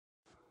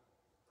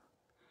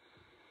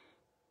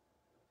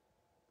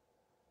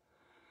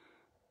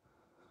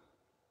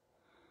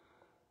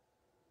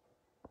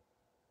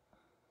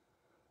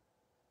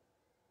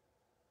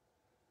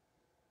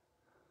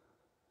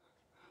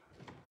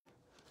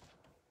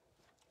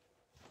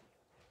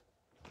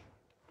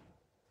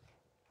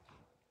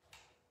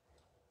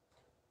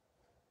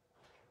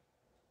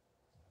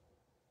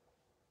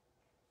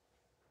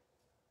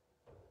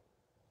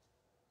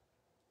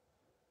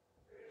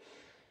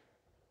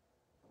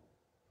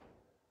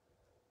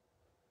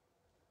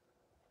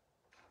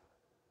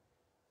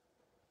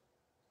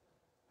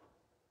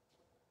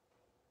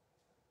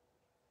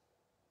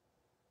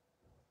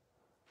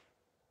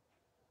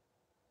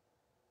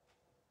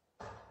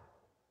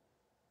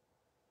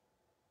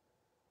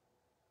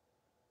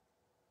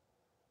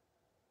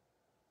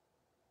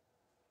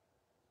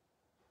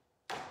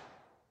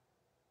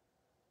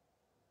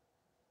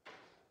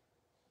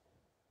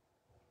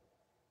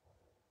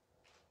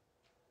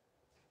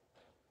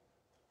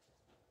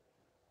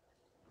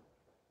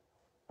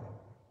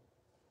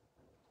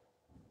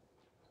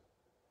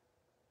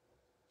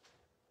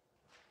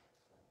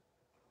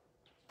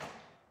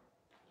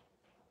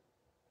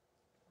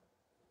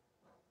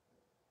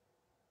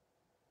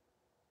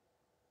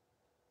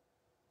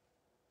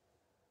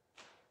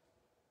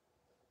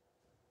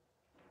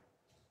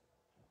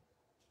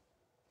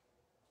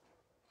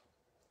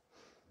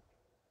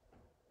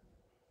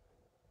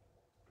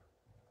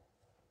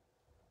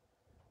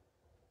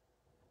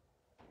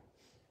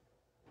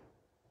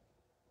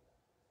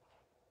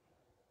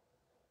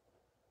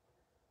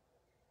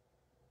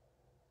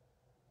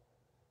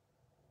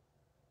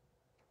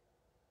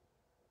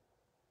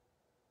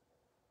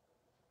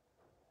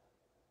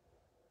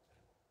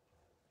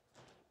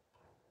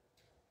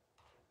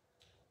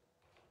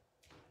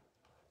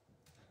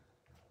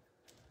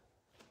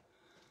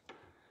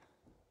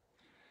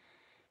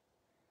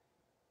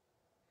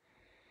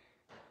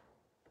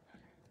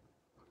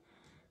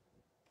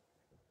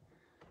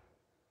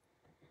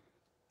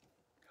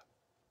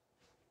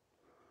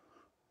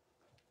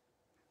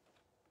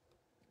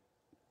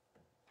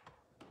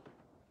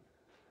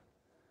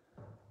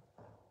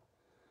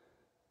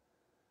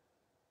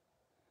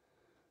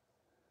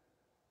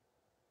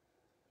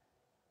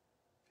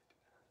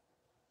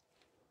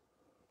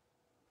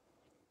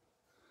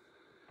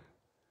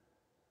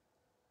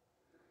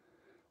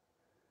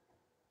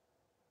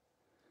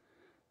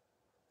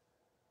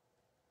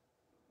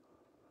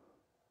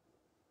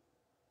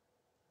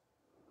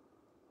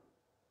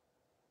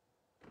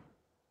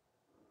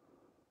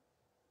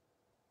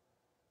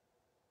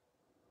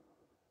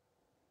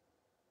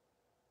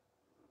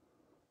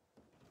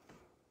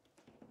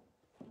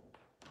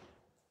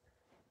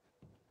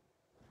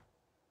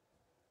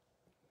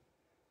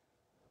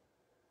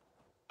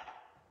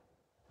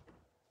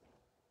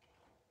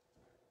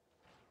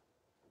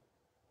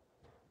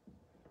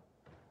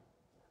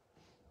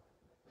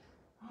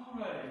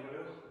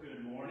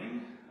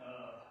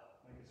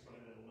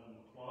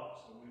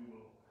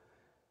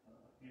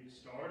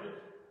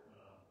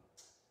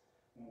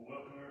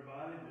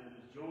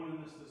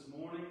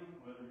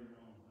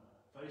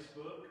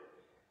Facebook.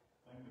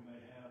 I think we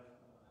may have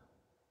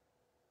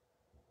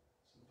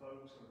some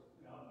folks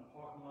out in the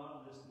parking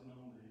lot listening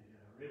on the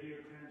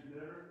radio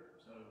transmitter.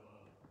 So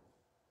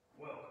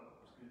welcome.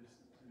 It's good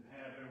to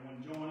have everyone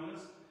join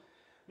us.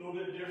 A little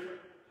bit different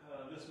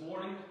this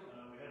morning.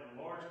 We had a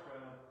large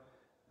crowd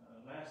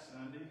last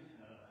Sunday, and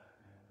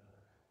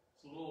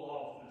it's a little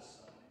off this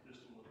Sunday,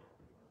 just a little.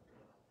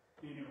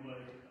 But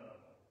anyway,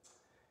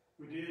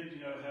 we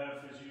did,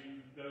 have, as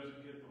those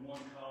that get the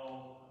one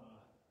call,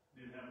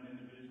 did have an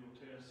individual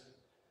test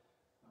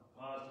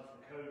positive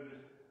for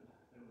COVID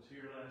that was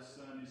here last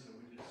Sunday, so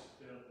we just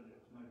felt that it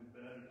was maybe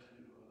better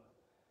to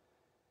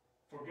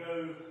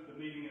forego the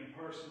meeting in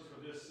person for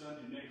this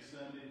Sunday, next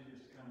Sunday, just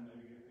to kind of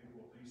maybe give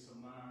people a peace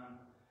of mind.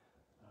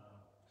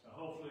 So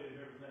hopefully, if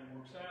everything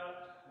works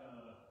out,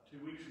 2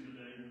 weeks from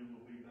today, we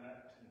will be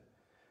back to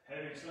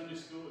having Sunday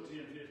school at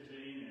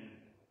 10:15 and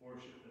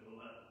worship at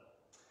 11.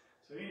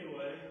 So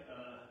anyway,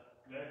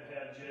 glad to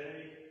have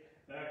Jay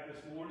back this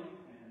morning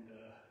and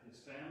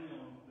his family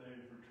on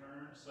they've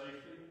returned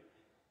safely,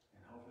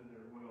 and hopefully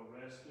they're well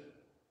rested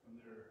from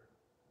their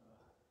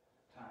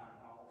time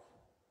off.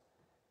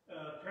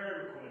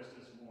 Prayer request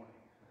this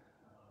morning.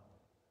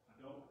 I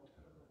don't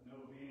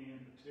know of any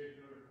in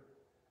particular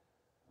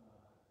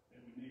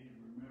that we need to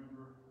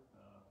remember.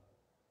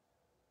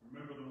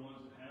 Remember the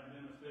ones that have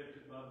been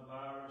affected by the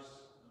virus,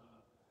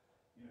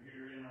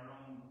 here in our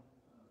own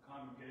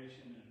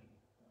congregation, and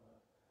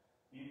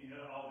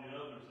all the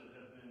others that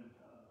have been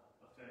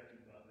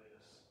affected by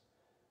this.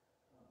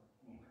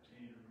 We'll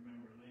continue to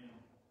remember them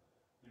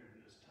during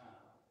this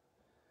time.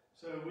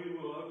 So we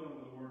will open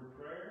with a word of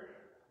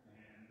prayer,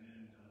 and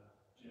then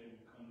Jay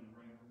will come and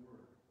bring the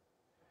word.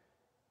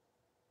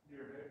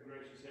 Dear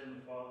gracious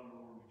Heavenly Father,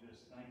 Lord, we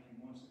just thank you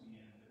once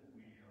again that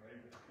we are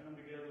able to come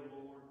together,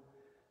 Lord,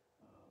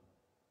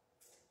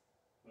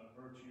 by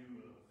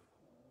virtue of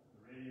the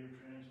radio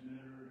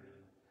transmitter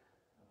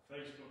and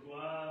Facebook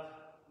Live,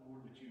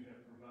 Lord, that you have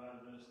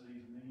provided us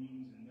these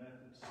means and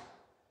methods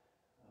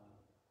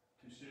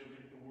to still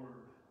get the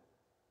word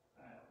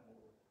out,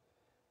 Lord.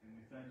 And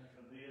we thank you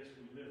for this.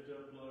 We lift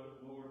up,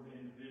 Lord, the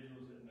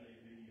individuals that may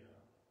be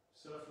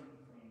suffering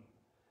from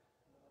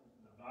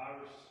the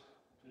virus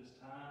at this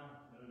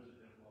time, those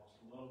that have lost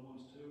loved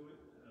ones to it,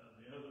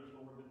 the others,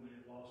 Lord, that may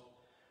have lost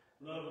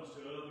loved ones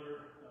to other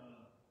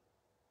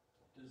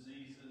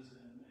diseases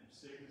and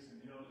sickness and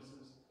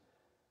illnesses.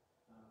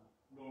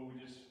 Lord,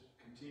 we just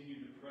continue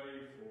to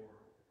pray for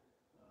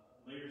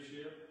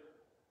leadership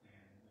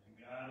and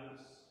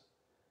guidance,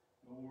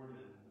 Lord,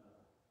 and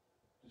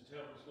just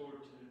help us, Lord,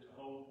 to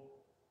hold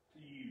to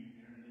you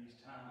during these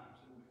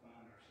times that we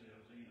find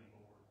ourselves in,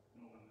 Lord,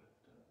 knowing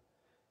that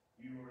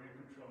you are in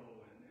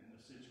control and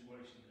the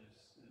situation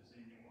is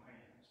in your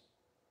hands.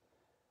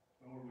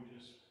 Lord, we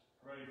just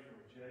pray for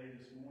Jay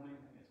this morning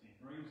as he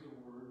brings the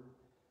word.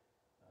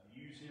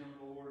 Use him,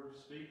 Lord.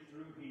 Speak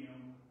through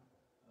him.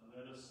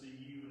 Let us see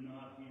you and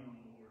not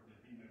him, Lord, that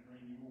he may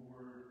bring your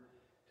word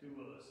to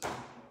us and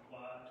we can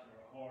apply it to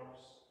our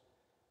hearts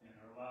and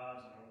our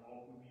lives and our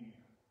walk with you.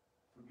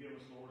 Forgive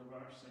us, Lord, of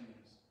our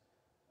sins,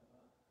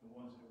 the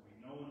ones that we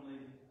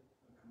knowingly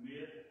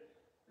commit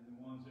and the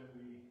ones that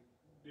we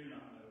do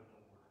not know,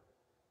 Lord.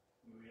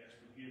 We ask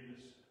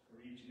forgiveness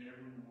for each and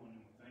every one,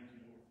 and we thank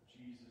you, Lord, for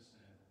Jesus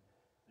and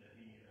that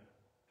he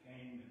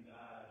came and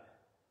died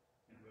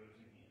and rose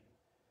again.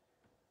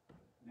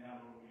 Now,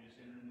 Lord, we just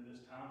enter into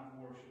this time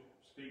of worship.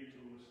 Speak to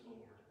us,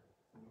 Lord.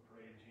 We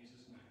pray in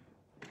Jesus' name.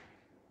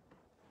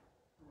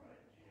 All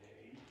right,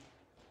 Jay.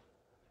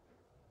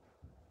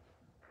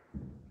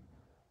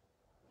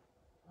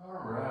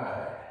 All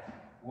right.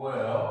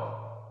 Well,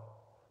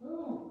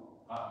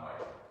 hot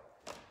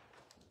mic.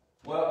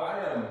 Well, I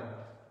am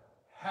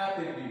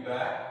happy to be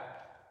back.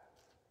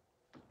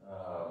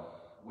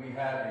 We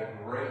had a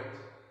great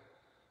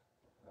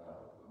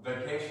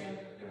vacation.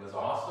 It was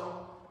awesome.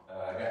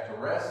 I got to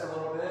rest a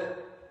little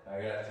bit.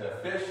 I got to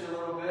fish a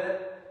little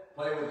bit,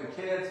 play with the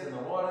kids in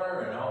the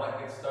water and all that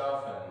good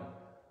stuff, and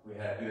we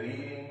had good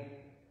eating,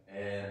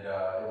 and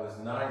it was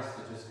nice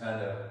to just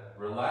kind of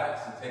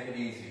relax and take it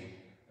easy.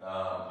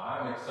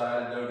 I'm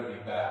excited, though, to be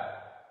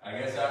back. I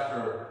guess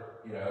after,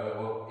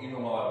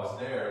 even while I was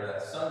there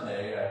that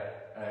Sunday,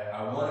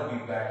 I want to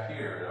be back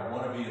here, and I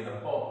want to be in the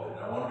pulpit,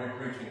 and I want to be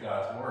preaching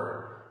God's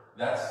Word.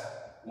 That's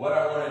what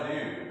I want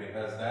to do,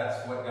 because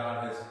that's what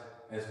God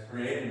has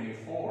created me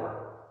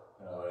for.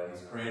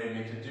 He's created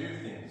me to do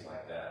things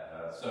like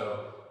that.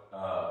 So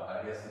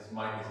I guess this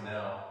mic is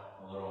now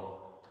a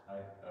little,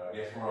 I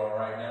guess we're all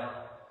right now.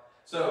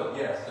 So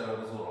yes, so it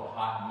was a little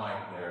hot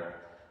mic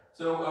there.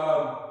 So,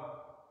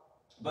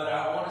 but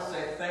I want to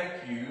say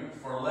thank you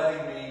for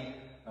letting me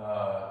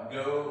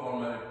go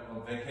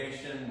on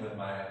vacation with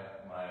my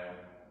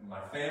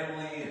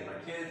family and my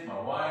kids, my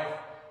wife,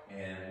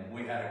 and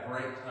we had a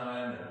great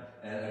time.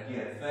 And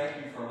again, thank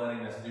you for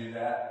letting us do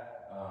that.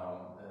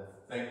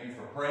 Thank you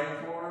for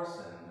praying for us,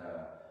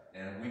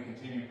 and we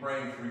continue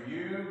praying for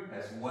you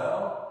as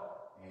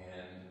well,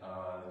 and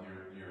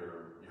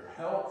your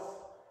health,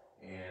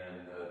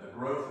 and the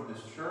growth of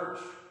this church,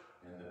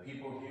 and the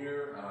people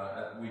here,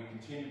 we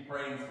continue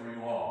praying for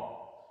you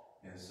all.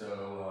 And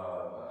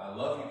so I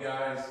love you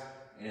guys,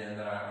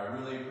 and I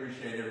really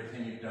appreciate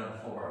everything you've done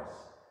for us.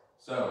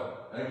 So,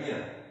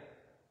 again,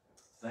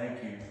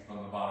 thank you from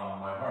the bottom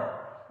of my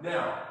heart.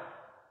 Now,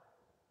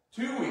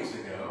 2 weeks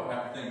ago, I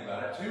have to think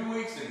about it, 2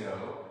 weeks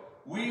ago,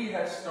 we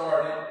had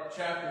started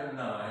chapter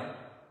 9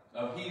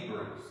 of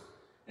Hebrews.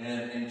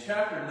 And in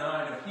chapter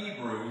 9 of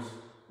Hebrews,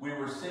 we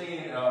were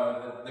seeing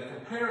the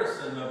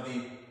comparison of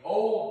the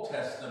Old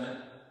Testament,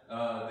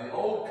 the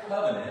Old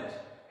Covenant,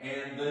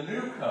 and the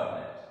New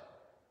Covenant.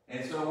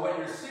 And so what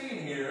you're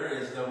seeing here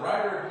is the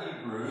writer of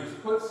Hebrews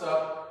puts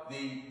up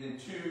the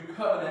two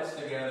covenants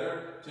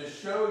together to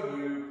show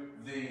you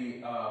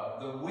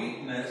the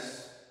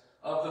weakness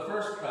of the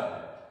first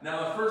covenant.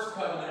 Now, the first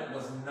covenant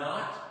was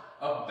not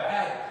a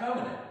bad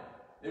covenant.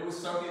 It was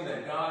something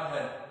that God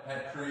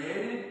had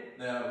created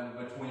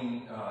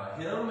between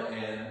him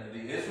and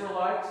the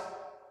Israelites,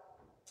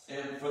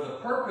 and for the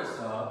purpose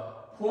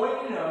of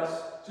pointing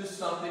us to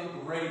something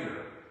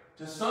greater.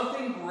 To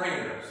something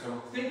greater.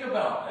 So think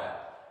about that.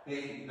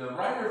 The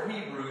writer of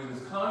Hebrews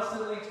is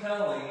constantly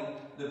telling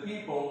the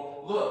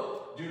people,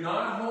 look, do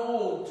not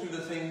hold to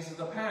the things of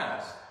the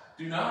past.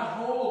 Do not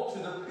hold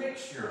to the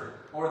picture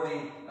or the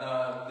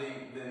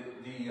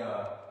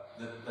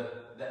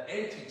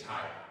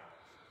antitype.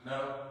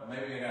 No,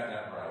 maybe I got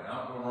that right.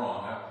 I'm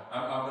wrong.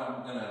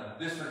 I'm going to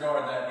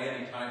disregard that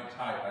antitype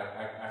type.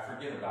 I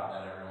forget about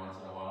that every once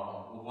in a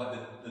while,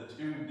 what the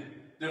two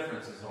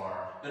differences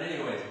are. But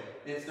anyways,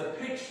 it's the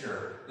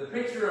picture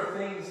of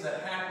things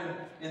that happened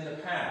in the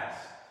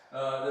past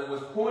that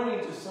was pointing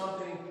to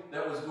something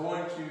that was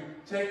going to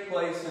take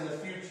place in the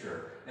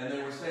future. And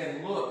they were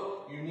saying,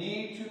 look, you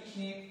need to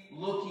keep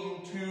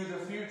looking to the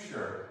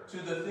future, to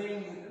the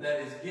thing that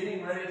is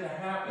getting ready to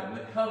happen,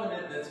 the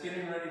covenant that's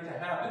getting ready to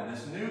happen,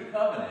 this new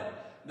covenant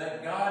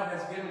that God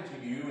has given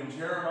to you in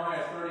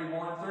Jeremiah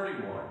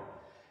 31:31,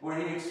 where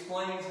he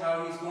explains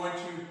how he's going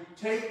to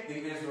take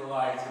the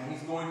Israelites and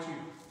he's going to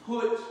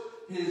put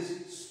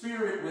his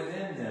spirit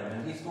within them,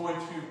 and he's going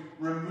to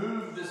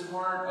remove this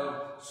heart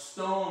of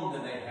stone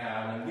that they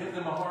have and give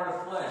them a heart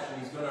of flesh,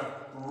 and he's going to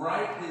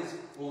write his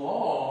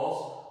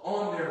laws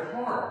on their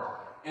heart.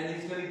 And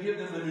he's going to give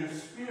them a new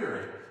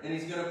spirit. And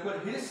he's going to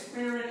put his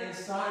spirit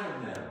inside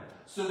of them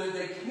so that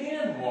they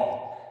can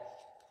walk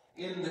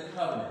in the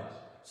covenant.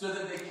 So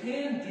that they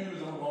can do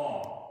the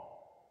law.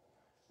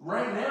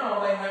 Right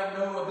now, they have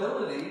no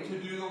ability to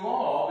do the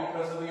law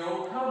because of the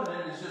old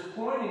covenant. It's just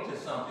pointing to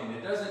something.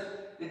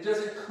 It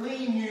doesn't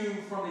clean you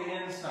from the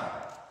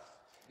inside.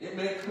 It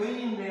may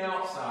clean the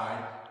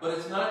outside, but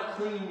it's not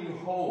cleaning you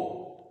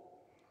whole.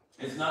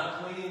 It's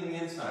not cleaning the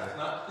inside. It's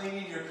not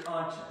cleaning your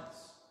conscience.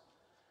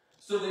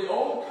 So the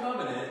old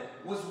covenant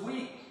was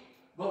weak.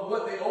 But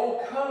what the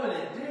old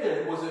covenant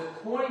did was it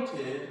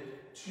pointed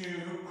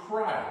to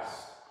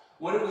Christ.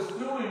 What it was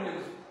doing, it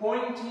was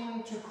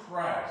pointing to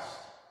Christ.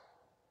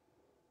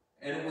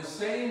 And it was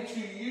saying to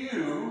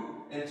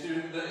you and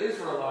to the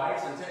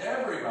Israelites and to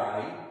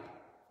everybody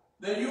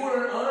that you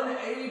are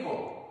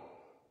unable.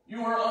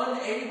 You are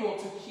unable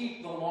to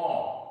keep the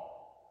law.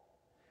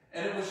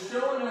 And it was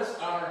showing us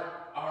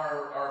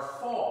our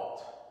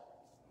fault.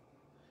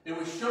 It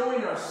was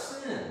showing our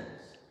sins.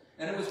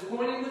 And it was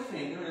pointing the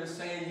finger and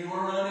saying, you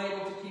are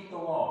unable to keep the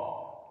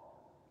law.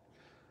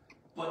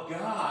 But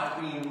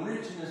God, being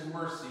rich in his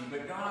mercy,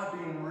 but God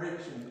being rich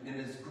in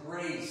his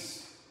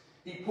grace,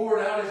 he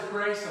poured out his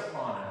grace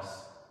upon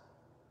us.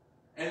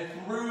 And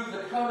through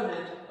the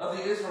covenant of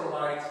the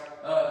Israelites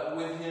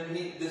with him,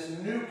 this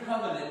new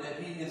covenant that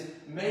he has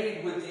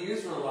made with the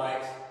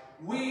Israelites,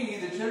 we,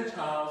 the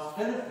Gentiles,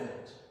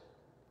 benefit.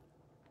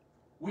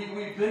 We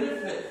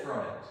benefit from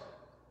it.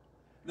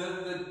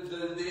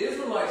 The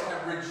Israelites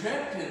have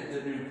rejected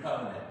the new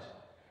covenant.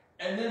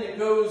 And then it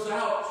goes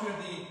out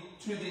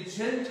to the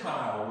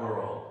Gentile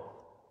world.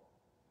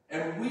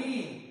 And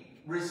we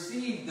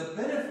receive the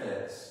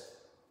benefits.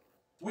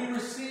 We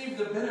receive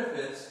the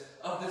benefits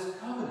of this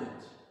covenant.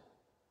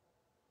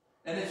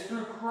 And it's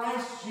through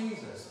Christ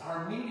Jesus,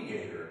 our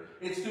mediator.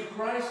 It's through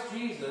Christ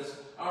Jesus,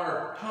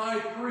 our high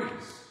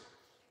priest,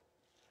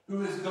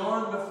 who has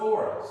gone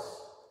before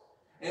us.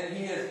 And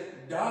he has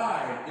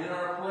died in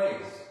our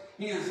place.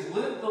 He has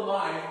lived the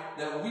life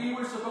that we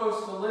were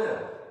supposed to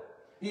live.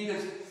 He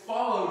has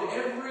followed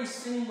every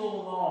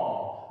single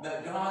law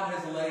that God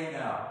has laid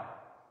out.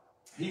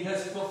 He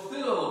has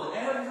fulfilled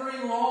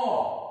every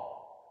law.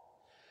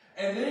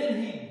 And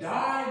then he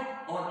died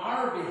on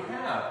our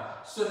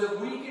behalf so that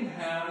we can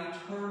have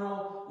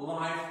eternal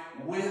life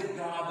with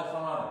God the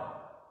Father.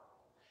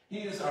 He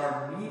is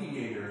our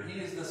mediator. He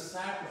is the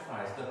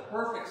sacrifice, the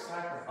perfect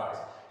sacrifice.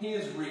 He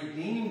has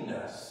redeemed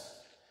us.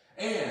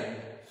 And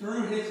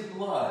through his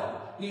blood,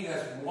 he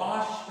has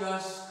washed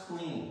us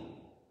clean.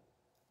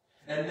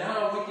 And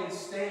now we can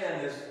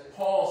stand, as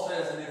Paul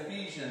says in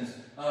Ephesians,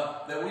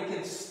 that we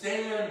can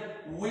stand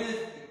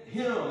with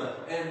him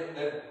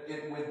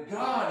and with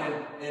God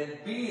and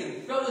be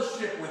in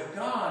fellowship with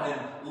God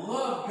and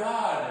love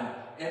God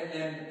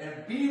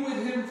and be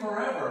with him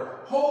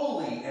forever,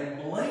 holy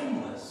and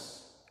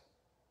blameless.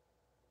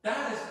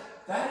 That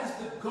is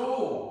the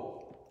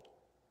goal.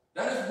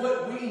 That is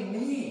what we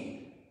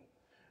need.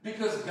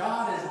 Because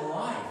God is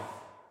life.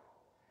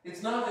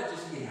 It's not that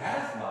just He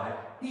has life.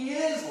 He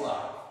is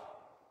life.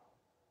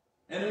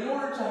 And in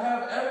order to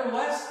have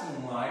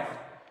everlasting life,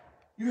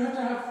 you have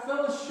to have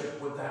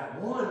fellowship with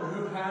that one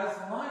who has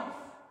life.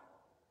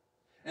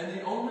 And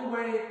the only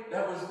way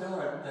that it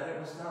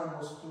was done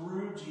was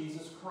through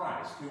Jesus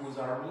Christ, who was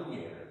our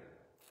mediator.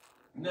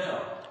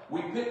 Now,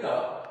 we pick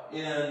up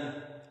in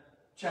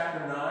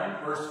chapter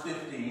 9, verse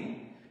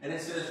 15, and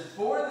it says,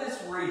 "For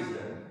this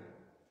reason,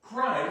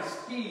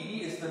 Christ,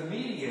 He is the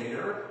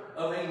mediator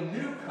of a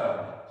new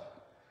covenant,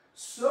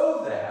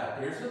 so that,"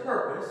 here's the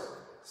purpose,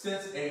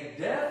 "since a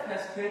death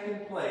has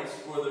taken place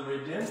for the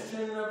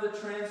redemption of the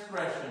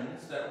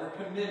transgressions that were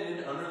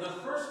committed under the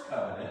first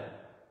covenant,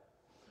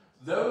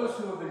 those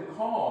who have been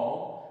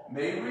called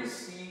may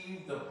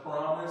receive the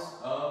promise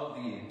of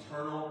the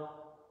eternal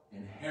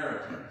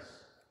inheritance."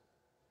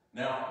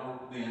 Now,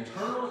 the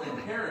eternal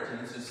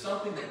inheritance is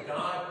something that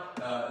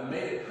God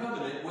made a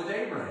covenant with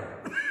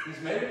Abraham. He's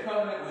made a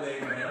covenant with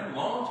Abraham a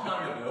long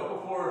time ago,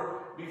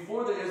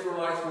 before the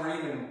Israelites were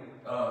even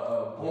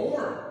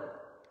born,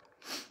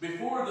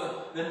 before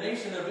the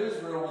nation of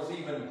Israel was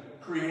even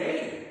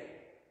created.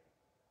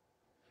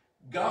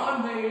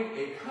 God made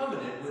a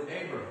covenant with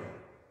Abraham.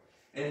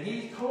 And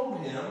He told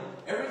him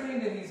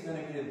everything that He's going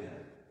to give him.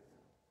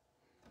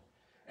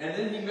 And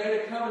then He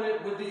made a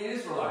covenant with the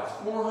Israelites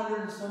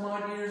 400 and some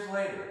odd years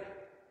later.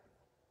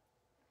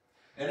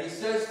 And He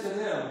says to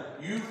them,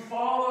 you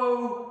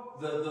follow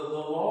the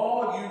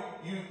law,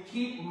 you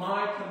keep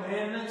my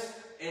commandments,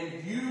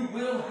 and you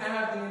will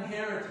have the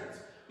inheritance.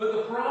 But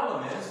the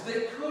problem is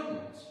they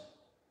couldn't.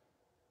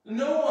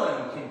 No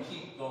one can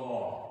keep the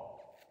law.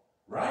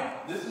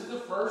 Right? This is the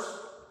first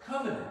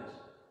covenant.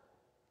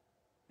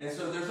 And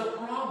so there's a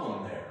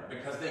problem there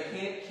because they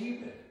can't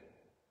keep it.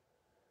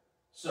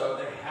 So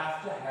they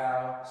have to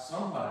have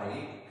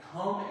somebody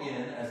come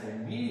in as a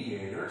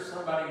mediator,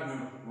 somebody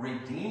who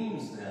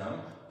redeems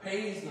them,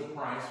 pays the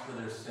price for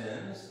their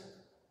sins,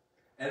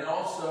 and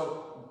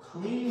also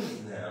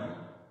cleans them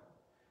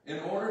in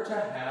order to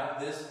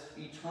have this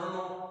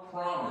eternal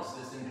promise,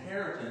 this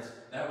inheritance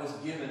that was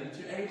given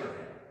to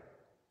Abraham.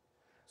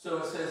 So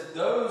it says,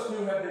 those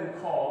who have been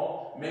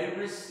called may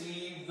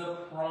receive the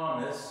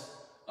promise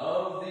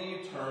of the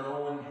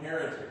eternal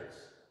inheritance.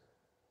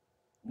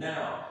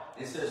 Now,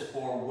 it says,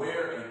 for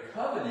where a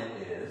covenant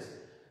is,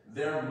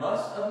 there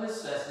must of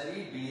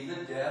necessity be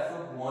the death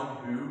of one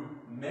who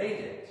made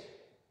it.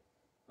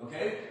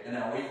 Okay? And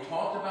now we've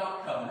talked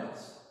about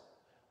covenants.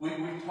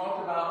 We've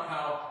talked about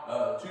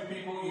how two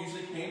people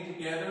usually came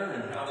together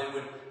and how they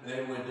would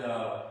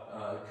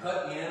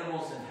cut the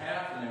animals in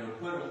half, and they would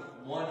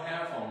put one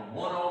half on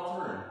one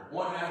altar and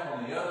one half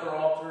on the other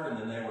altar, and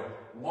then they would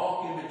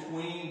walk in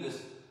between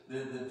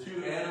the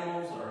two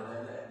animals, or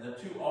the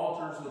two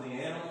altars with the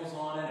animals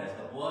on it, as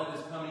the blood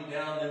is coming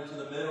down into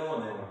the middle,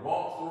 and they would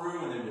walk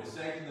through and they would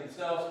say to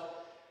themselves,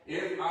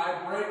 if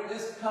I break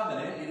this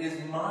covenant, it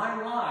is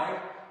my life,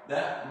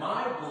 that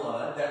my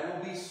blood that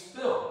will be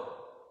spilled.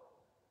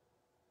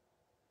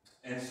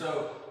 And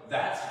so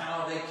that's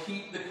how they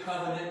keep the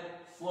covenant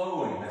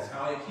flowing. That's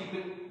how they keep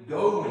it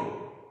going.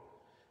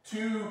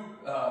 Two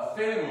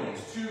families,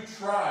 two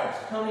tribes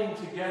coming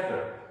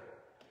together.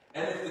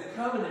 And if the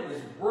covenant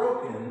is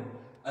broken,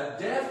 a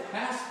death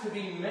has to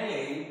be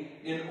made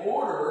in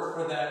order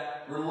for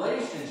that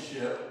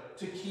relationship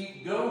to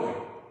keep going.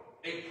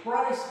 A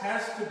price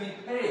has to be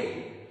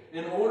paid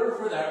in order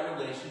for that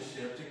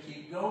relationship to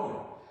keep going.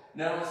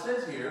 Now it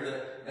says here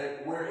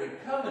that where a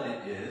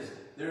covenant is,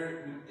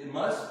 it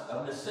must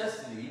of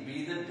necessity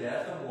be the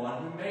death of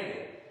one who made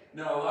it.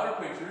 Now a lot of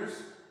preachers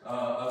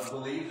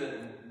believe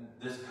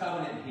that this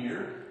covenant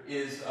here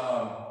is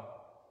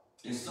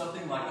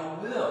something like a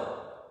will.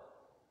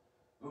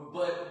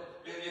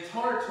 But it's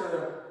hard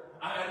to,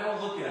 I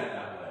don't look at it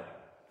that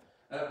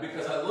way.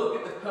 Because I look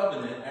at the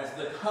covenant as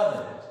the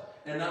covenant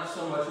and not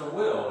so much a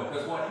will.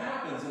 Because what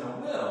happens in a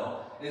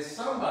will is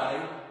somebody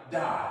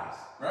dies,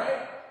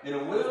 right? In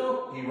a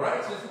will, he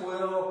writes his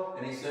will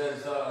and he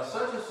says,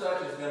 such and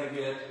such is going to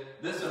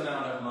get this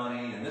amount of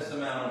money and this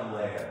amount of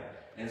land.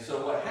 And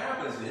so what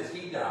happens is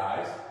he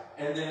dies,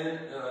 and then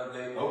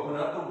they open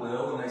up the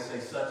will and they say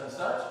such and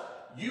such,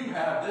 you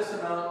have this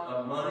amount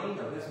of money,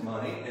 of his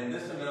money, and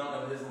this amount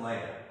of his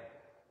land.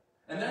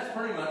 And that's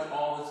pretty much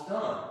all that's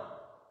done.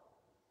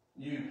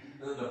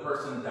 The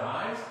person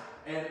dies,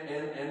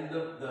 and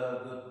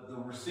the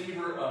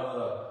receiver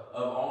of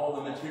all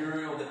the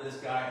material that this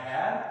guy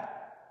had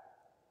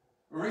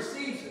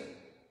receives it.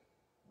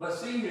 But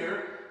see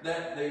here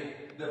that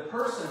the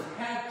person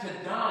had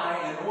to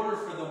die in order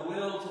for the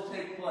will to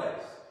take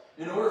place,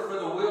 in order for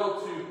the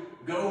will to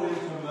go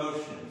into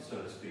motion, so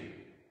to speak.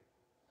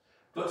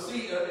 But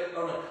see,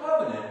 on a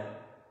covenant,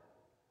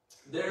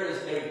 there is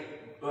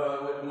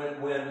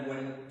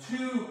when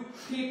two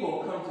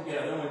people come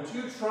together, when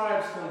two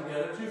tribes come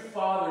together, two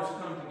fathers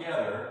come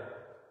together,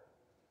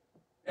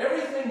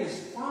 everything is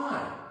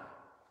fine.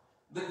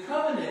 The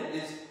covenant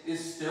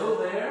is still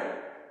there.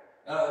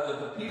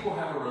 the people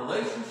have a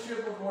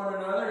relationship with one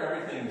another.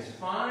 Everything is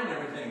fine.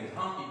 Everything is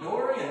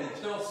hunky-dory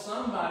until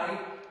somebody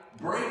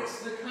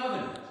breaks the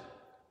covenant,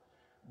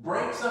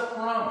 breaks a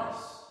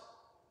promise,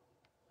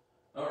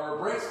 or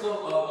breaks the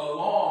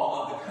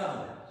law of the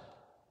covenant.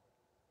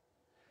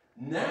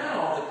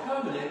 Now the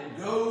covenant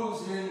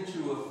goes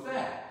into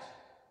effect.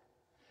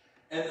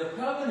 And the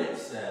covenant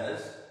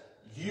says,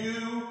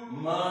 you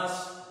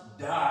must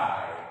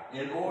die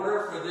in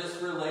order for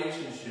this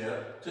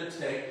relationship to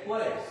take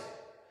place.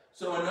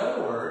 So in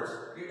other words,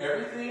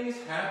 everything's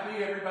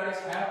happy, everybody's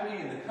happy,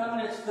 and the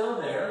covenant's still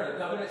there. The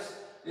covenant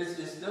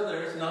is still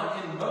there. It's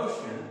not in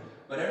motion,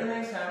 but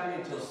everything's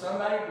happy until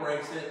somebody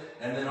breaks it,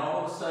 and then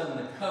all of a sudden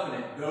the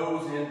covenant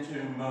goes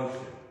into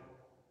motion.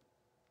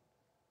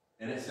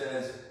 And it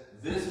says,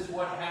 this is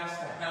what has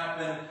to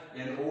happen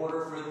in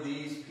order for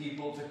these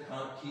people to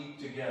keep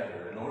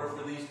together, in order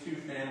for these two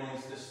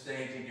families to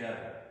stay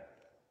together.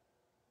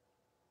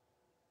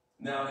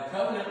 Now, the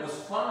covenant was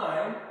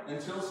fine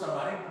until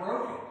somebody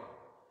broke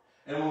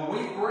it. And when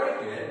we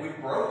break it, we've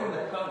broken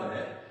the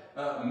covenant.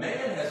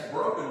 Man has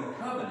broken the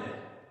covenant.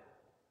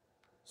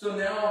 So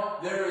now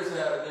there's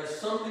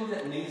something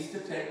that needs to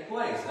take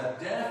place. A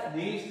death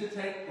needs to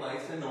take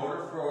place in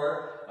order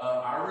for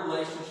our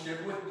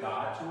relationship with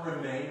God to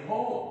remain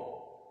whole.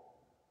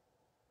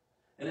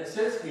 And it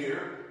says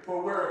here,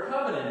 for where a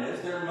covenant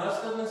is, there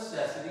must of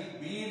necessity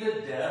be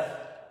the death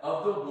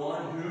of the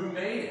one who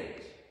made it.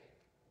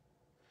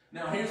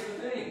 Now here's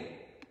the thing.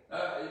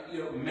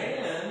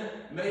 Man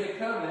made a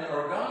covenant,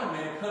 or God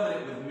made a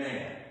covenant with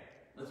man.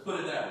 Let's put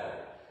it that way.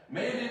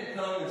 Man didn't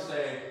come and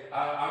say,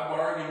 I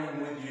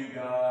bargained with you,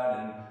 God,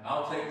 and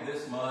I'll take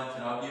this much,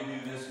 and I'll give you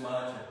this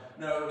much.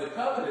 No, the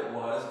covenant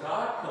was,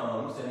 God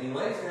comes, and he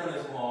lays down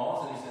his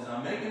laws, and he says,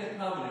 I'm making a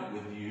covenant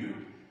with you,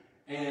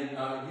 and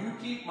you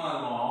keep my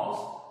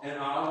laws, and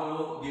I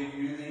will give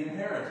you the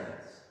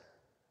inheritance.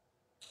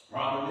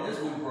 Problem is,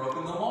 we've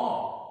broken the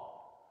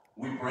law.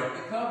 We break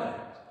the covenant.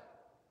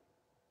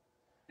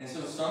 And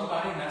so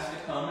somebody has to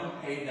come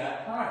and pay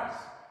that price.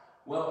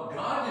 Well,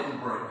 God didn't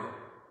break it.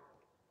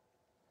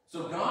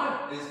 So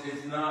God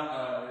is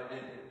not,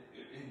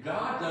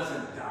 God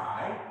doesn't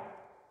die.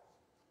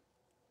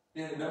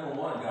 Number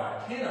one,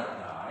 God cannot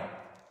die.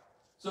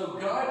 So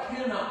God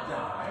cannot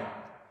die.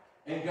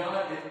 And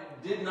God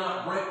did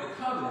not break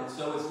the covenant,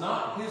 so it's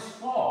not his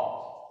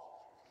fault.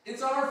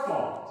 It's our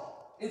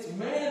fault. It's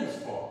man's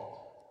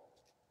fault.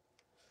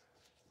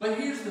 But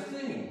here's the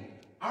thing.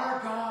 Our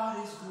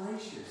God is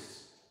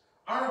gracious.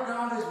 Our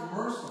God is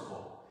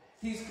merciful.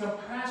 He's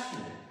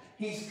compassionate.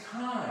 He's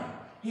kind.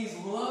 He's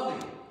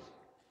loving.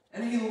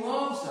 And he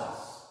loves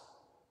us.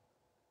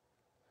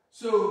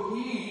 So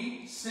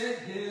he sent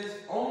his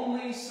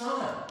only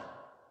Son,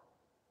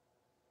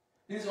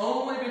 his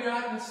only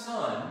begotten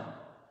Son,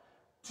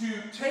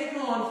 to take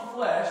on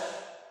flesh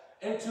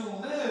and to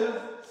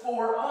live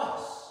for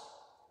us,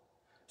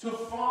 to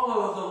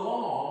follow the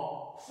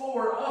law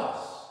for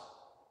us.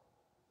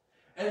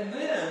 And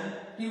then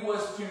he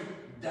was to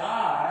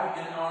die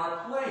in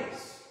our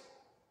place.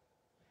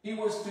 He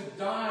was to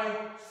die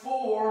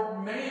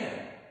for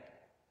man.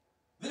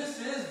 This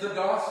is the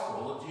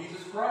gospel of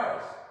Jesus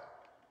Christ.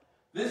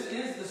 This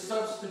is the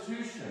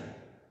substitution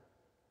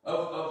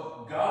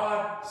of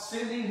God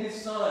sending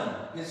his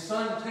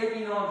Son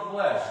taking on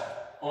flesh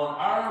on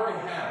our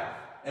behalf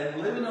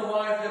and living a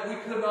life that we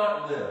could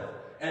not live,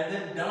 and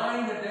then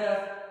dying a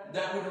death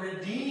that would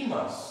redeem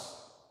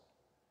us,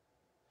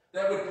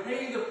 that would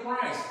pay the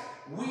price.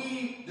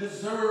 We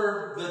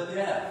deserve the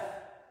death.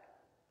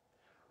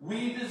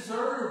 We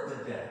deserve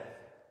the death.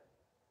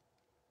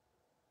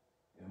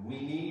 And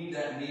we need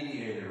that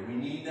mediator. We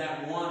need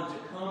that one to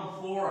come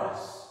for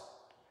us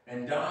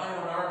and die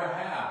on our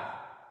behalf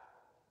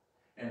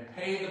and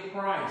pay the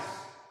price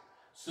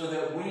so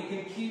that we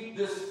can keep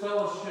this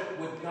fellowship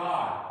with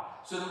God,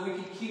 so that we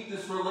can keep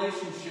this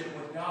relationship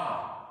with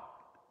God.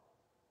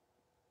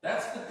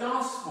 That's the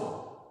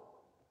gospel.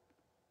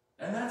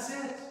 And that's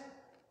it.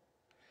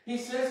 He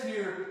says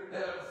here,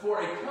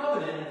 for a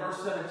covenant, in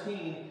verse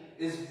 17,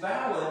 is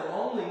valid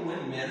only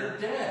when men are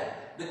dead.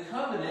 The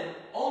covenant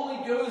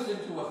only goes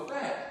into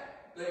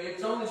effect.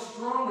 It's only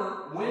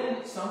stronger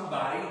when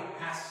somebody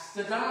has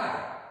to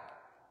die.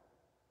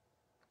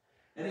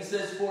 And he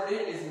says, for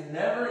it is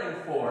never in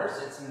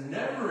force, it's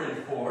never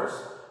in force,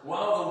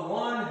 while the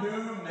one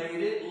who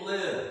made it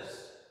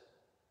lives.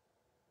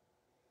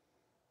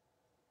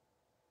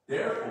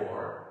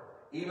 Therefore,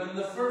 even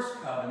the first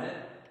covenant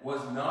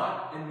was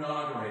not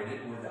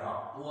inaugurated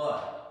without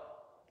blood.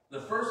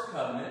 The first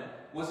covenant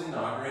was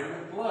inaugurated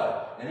with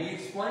blood. And he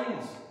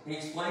explains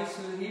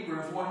to the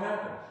Hebrews what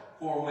happened.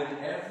 For when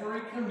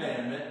every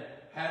commandment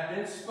had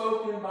been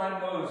spoken by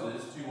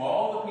Moses to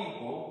all the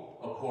people,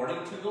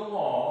 according to the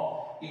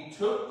law, he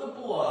took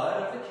the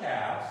blood of the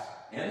calves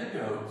and the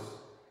goats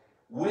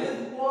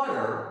with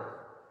water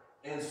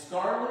and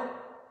scarlet,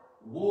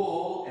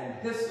 wool, and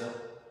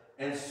hyssop,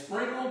 and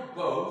sprinkled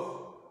both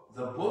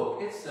the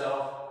book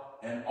itself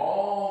and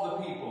all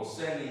the people,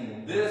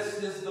 saying,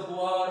 this is the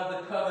blood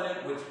of the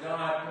covenant which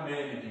God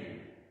commanded you.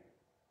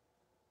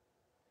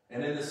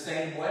 And in the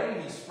same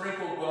way, he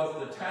sprinkled both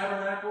the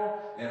tabernacle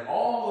and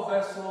all the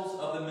vessels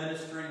of the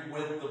ministry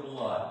with the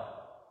blood.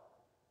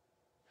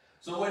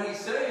 So what he's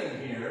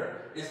saying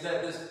here is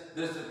that this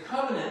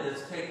covenant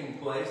that's taking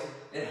place,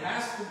 it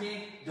has to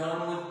be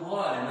done with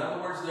blood. In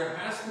other words, there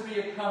has to be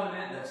a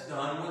covenant that's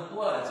done with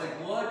blood. It's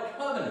a blood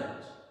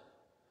covenant.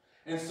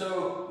 And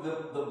so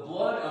the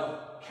blood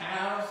of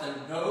calves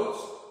and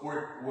goats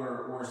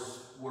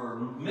were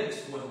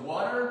mixed with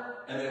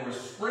water, and they were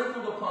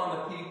sprinkled upon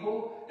the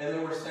people, and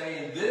they were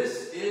saying,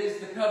 this is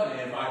the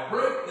covenant. If I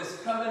break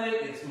this covenant,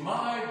 it's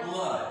my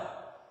blood.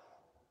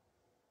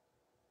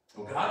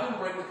 Well, God didn't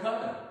break the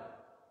covenant.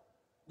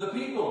 The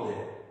people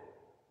did.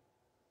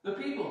 The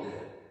people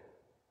did.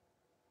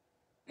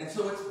 And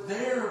so it's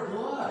their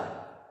blood.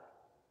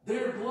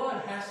 Their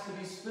blood has to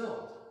be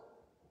spilled.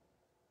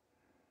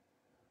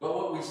 But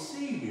what we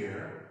see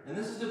here, and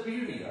this is the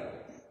beauty of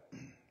it,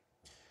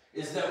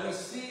 is that we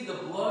see the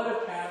blood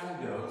of calves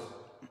and goats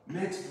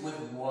mixed with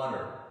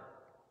water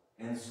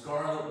and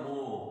scarlet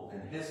wool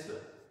and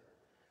hyssop,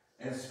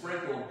 and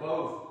sprinkled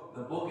both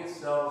the book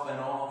itself and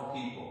all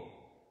the people.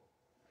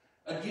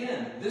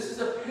 Again, this is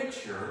a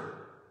picture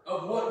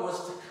of what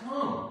was to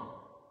come.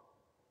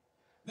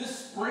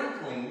 This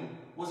sprinkling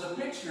was a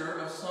picture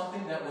of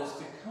something that was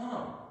to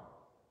come.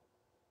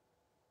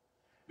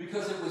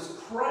 Because it was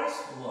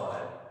Christ's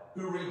blood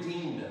who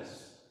redeemed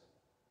us.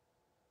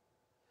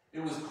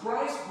 It was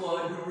Christ's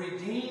blood who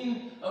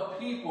redeemed a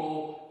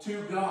people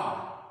to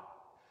God,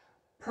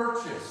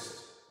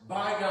 purchased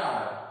by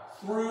God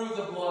through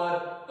the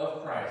blood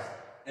of Christ.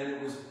 And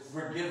it was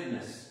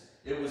forgiveness.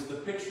 It was the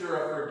picture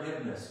of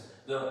forgiveness.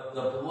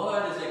 The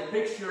blood is a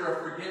picture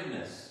of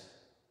forgiveness.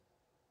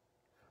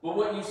 But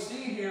what you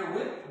see here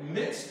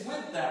mixed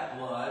with that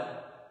blood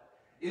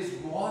is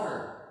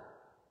water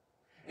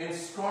and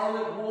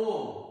scarlet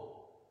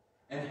wool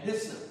and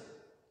hyssop,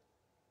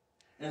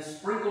 and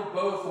sprinkled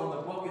both on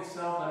the book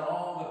itself and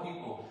all the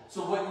people.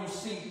 So what you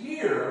see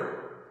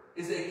here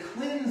is a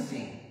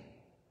cleansing.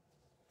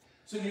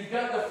 So you've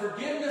got the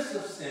forgiveness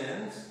of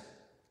sins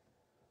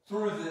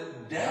through the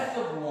death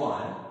of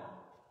one,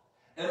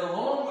 and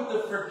along with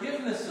the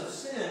forgiveness of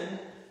sin,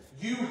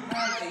 you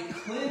have a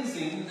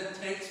cleansing that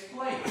takes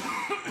place.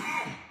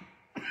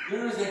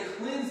 There is a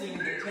cleansing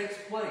that takes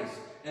place,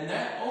 and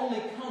that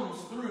only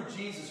comes through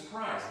Jesus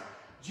Christ.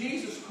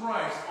 Jesus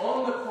Christ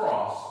on the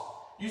cross,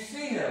 you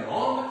see him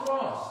on the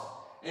cross,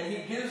 and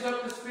he gives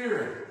up the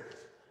Spirit.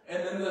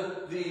 And then the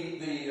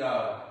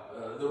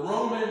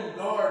Roman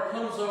guard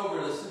comes over,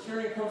 the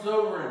centurion comes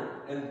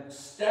over and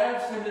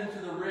stabs him in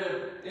the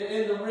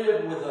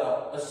rib with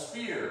a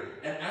spear.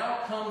 And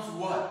out comes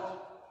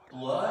what?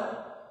 Blood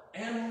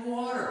and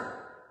water.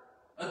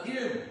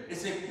 Again,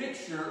 it's a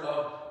picture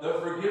of the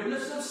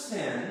forgiveness of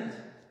sins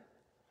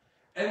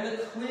and the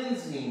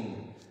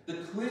cleansing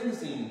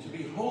to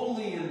be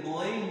holy and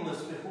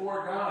blameless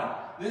before God.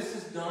 This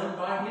is done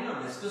by him.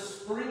 It's the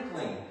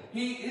sprinkling.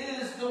 He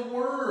is the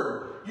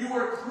Word. You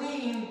are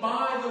clean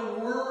by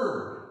the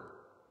Word.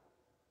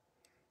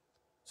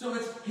 So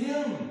it's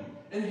him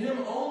and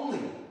him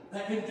only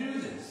that can do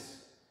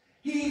this.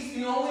 He's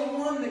the only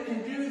one that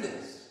can do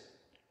this.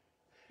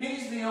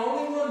 He's the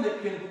only one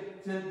that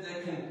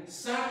can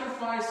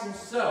sacrifice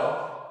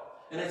himself,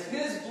 and it's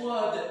his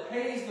blood that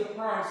pays the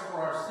price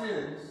for our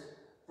sins,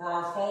 for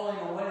our falling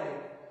away,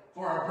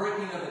 for our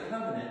breaking of the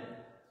covenant.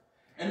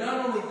 And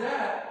not only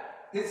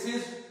that, it's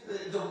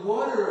the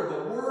water of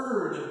the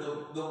Word,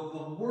 the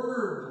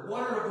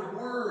water of the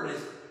Word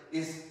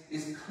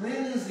is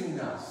cleansing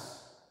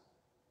us.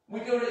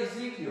 We go to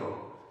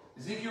Ezekiel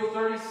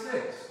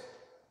 36.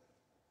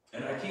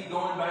 And I keep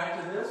going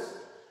back to this,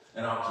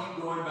 and I'll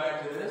keep going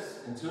back to this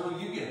until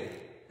you get it.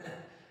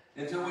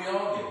 Until we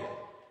all get it.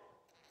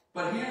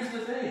 But here's the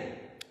thing.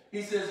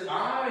 He says,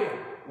 I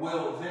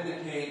will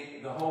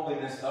vindicate the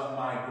holiness of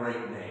my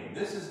great name.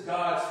 This is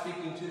God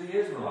speaking to the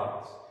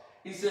Israelites.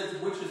 He says,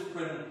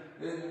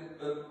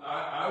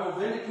 I will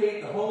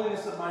vindicate the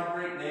holiness of my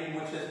great name,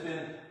 which has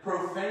been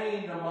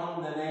profaned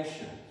among the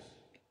nations,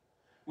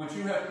 which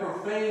you have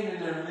profaned in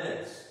their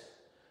midst.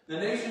 The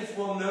nations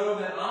will know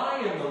that I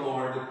am the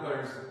Lord,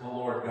 declares the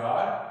Lord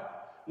God,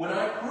 when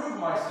I prove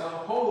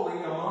myself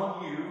holy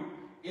among you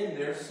in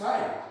their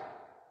sight.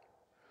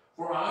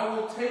 For I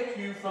will take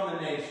you from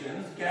the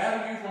nations,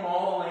 gather you from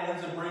all the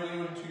lands, and bring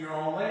you into your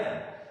own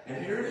land.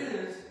 And here it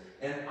is.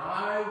 And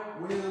I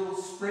will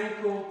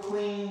sprinkle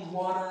clean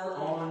water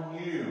on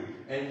you,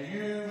 and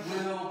you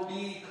will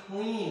be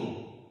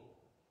clean.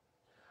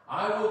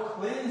 I will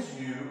cleanse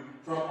you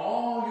from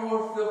all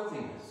your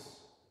filthiness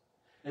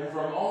and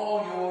from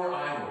all your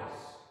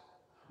idols.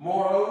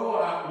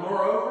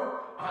 Moreover,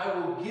 I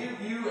will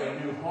give you a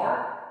new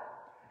heart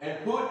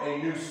and put a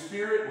new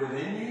spirit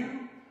within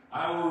you.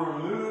 I will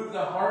remove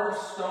the heart of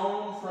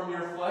stone from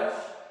your flesh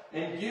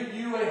and give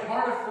you a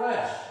heart of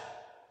flesh.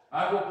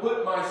 I will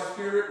put my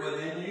spirit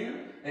within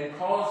you and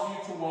cause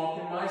you to walk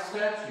in my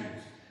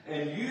statutes,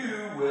 and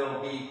you will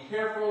be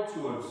careful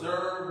to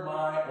observe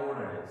my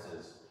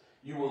ordinances.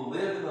 You will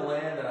live in the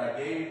land that I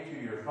gave to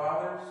your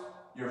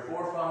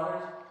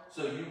forefathers,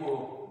 so you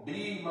will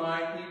be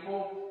my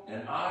people,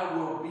 and I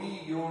will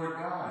be your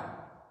God.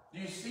 Do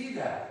you see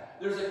that?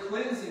 There's a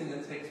cleansing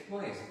that takes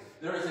place.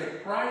 There is a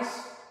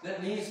price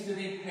that needs to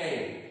be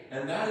paid,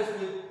 and that is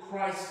with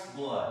Christ's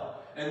blood.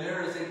 And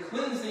there is a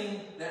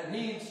cleansing that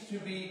needs to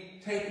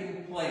be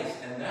taken place,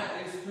 and that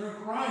is through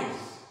Christ.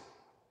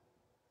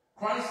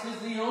 Christ is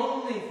the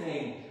only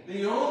thing,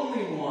 the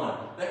only one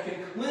that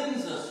can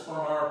cleanse us from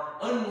our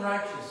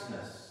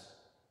unrighteousness.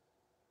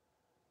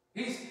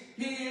 He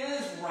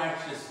is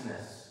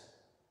righteousness.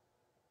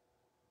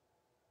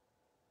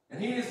 And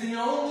he is the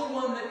only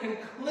one that can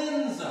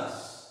cleanse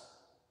us.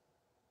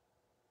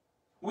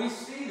 We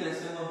see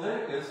this in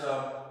Leviticus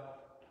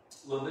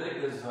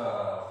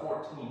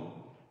 14.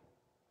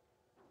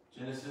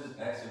 Genesis,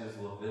 Exodus,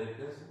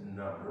 Leviticus,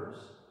 Numbers.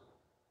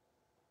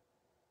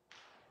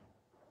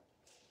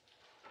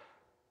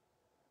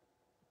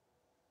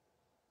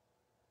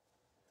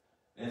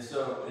 And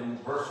so in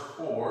verse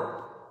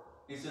 4,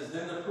 he says,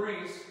 Then the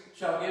priest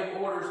shall give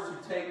orders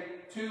to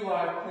take 2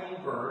 live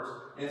clean birds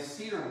and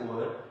cedar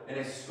wood and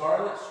a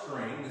scarlet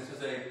string. This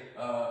is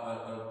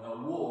a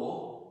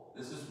wool.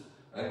 This is,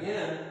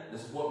 again,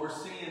 this is what we're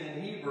seeing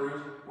in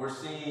Hebrews. We're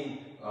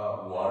seeing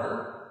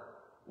water.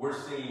 We're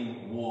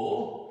seeing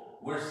wool.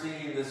 We're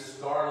seeing this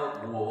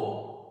scarlet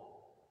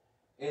wool.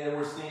 And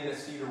we're seeing a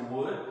cedar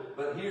wood.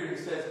 But here he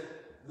says,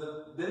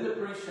 Then the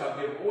priest shall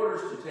give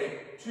orders to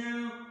take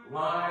 2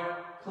 live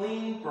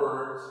clean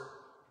birds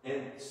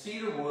and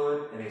cedar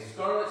wood and a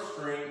scarlet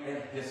string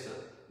and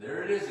hyssop.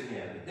 There it is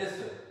again, the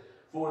hyssop,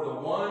 for the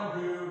one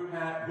who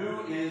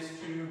is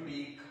to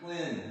be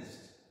cleansed.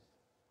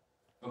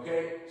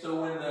 Okay,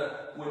 so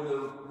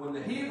when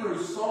the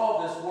Hebrews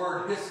saw this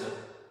word hyssop,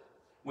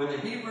 when the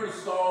Hebrews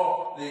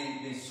saw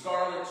the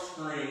scarlet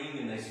string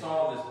and they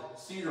saw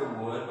this cedar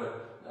wood,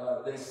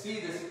 but they see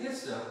this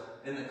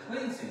hyssop and the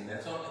cleansing.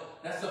 That's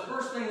the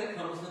first thing that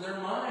comes to their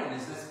mind,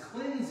 is this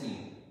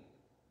cleansing.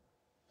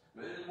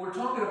 We're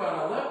talking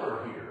about a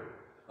leper here.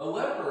 A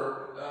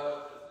leper,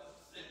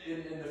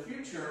 in the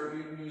future,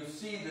 you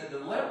see that the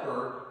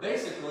leper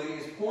basically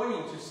is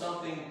pointing to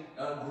something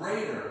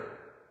greater.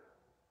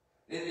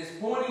 It is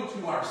pointing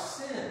to our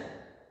sin.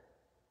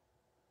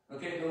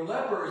 Okay, the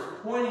leper is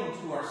pointing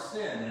to our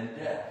sin and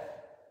death.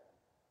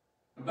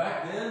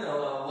 Back then,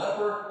 a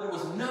leper, there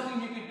was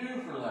nothing you could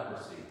do for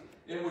leprosy.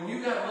 And when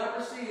you got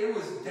leprosy, it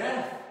was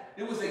death.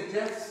 It was a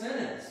death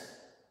sentence.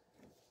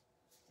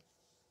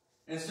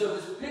 And so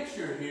this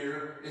picture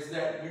here is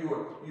that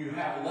you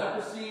have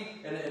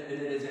leprosy, and it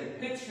is a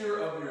picture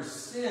of your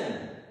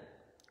sin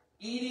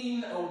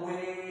eating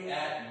away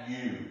at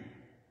you.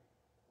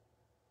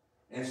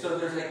 And so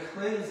there's a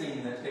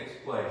cleansing that takes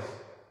place.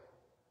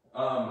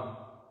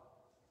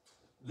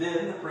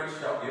 Then the priest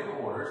shall give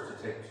orders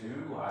to take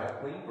 2 live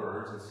clean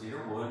birds and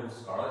cedar wood and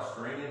scarlet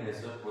string and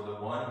hyssop for the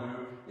one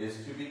who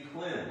is to be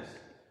cleansed.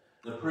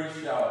 The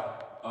priest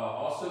shall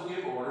also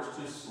give orders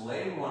to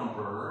slay 1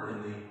 bird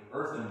in the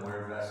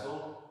earthenware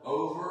vessel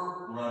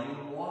over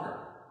running water.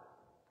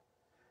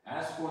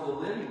 As for the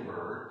living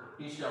bird,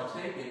 he shall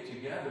take it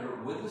together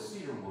with the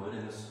cedar wood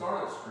and the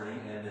scarlet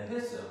string and the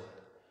hyssop,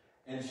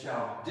 and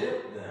shall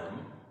dip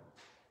them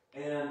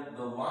and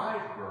the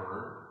live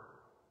bird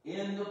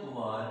in the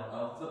blood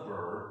of the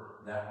bird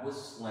that was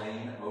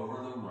slain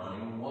over the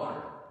running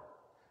water.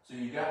 So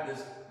you got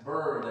this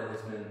bird that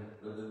has been,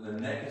 the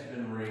neck has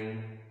been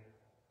ringed,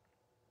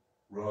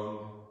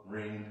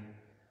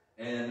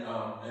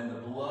 and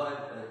the blood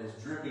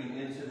is dripping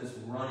into this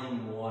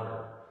running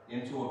water,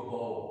 into a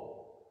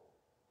bowl.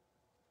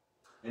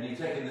 And he's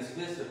taking this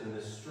hyssop and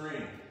this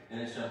string,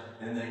 and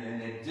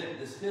they dip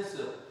this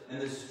hyssop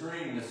and this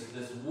string,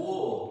 this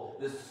wool,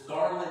 this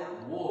scarlet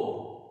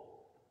wool.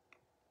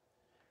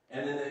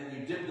 And then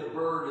you dip the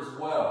bird as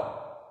well.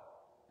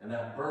 And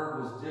that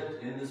bird was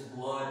dipped in this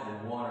blood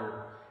and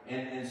water.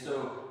 And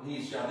so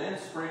he shall then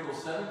sprinkle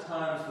 7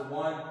 times the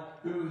one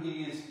who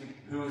is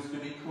to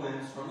be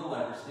cleansed from the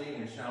leprosy,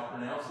 and shall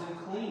pronounce him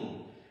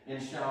clean, and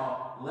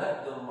shall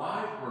let the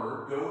live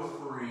bird go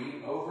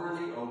free over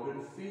the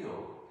open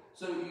field.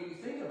 So you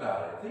think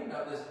about it. Think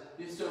about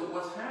this. So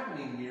what's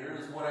happening here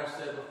is what I've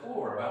said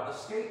before about the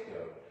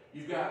scapegoat.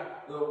 You've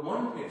got the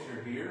one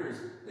picture here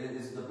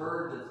is the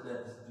bird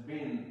that's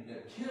being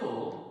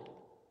killed,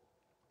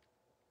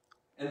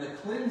 and the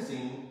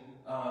cleansing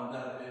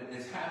that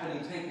is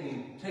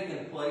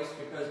taking place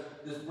because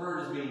this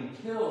bird is being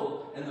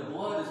killed, and the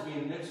blood is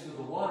being mixed with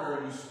the water,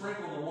 and you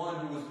sprinkle the one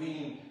who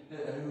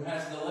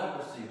has the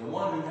leprosy, the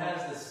one who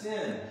has the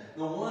sin,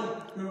 the one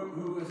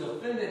who has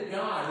offended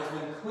God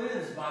has been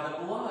cleansed by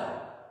the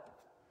blood.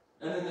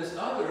 And then this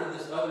other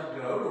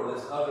goat or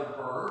this other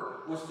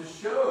bird was to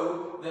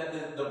show that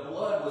the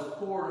blood was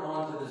poured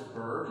onto this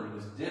bird, and he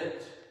was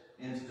dipped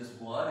into this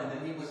blood, and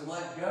then he was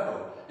let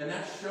go. And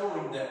that's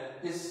showing that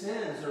his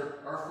sins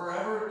are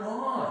forever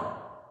gone.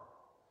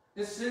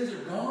 His sins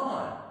are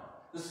gone.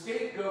 The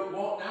scapegoat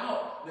walked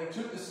out. They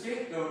took the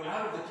scapegoat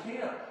out of the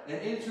camp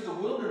and into the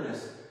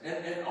wilderness.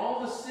 And all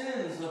the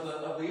sins of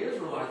the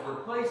Israelites were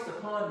placed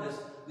upon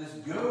this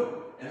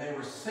goat. and they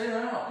were sent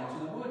out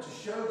into the wood to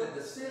show that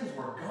the sins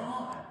were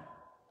gone.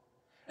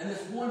 And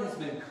this one has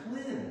been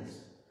cleansed.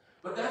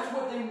 But that's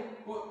what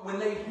when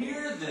they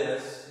hear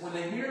this, when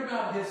they hear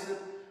about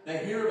hyssop,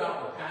 they hear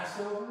about the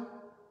Passover.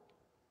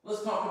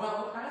 Let's talk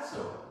about the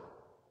Passover.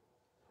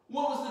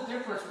 What was the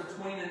difference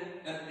between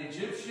an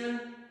Egyptian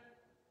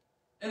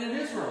and an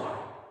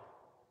Israelite?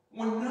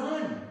 Well,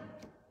 none.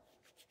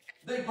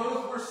 They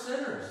both were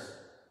sinners.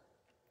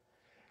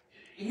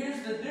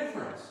 Here's the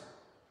difference.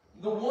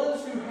 The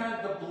ones who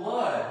had the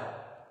blood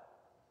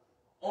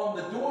on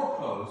the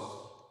doorpost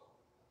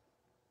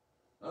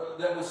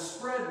that was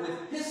spread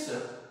with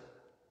hyssop,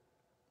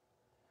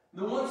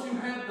 the ones who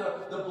had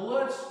the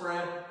blood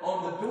spread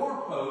on the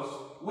doorpost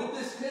with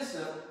this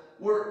hyssop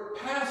were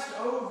passed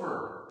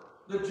over.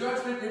 The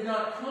judgment did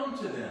not come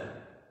to them.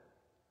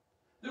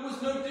 There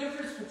was no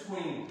difference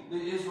between the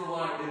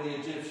Israelite and the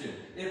Egyptian.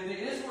 If the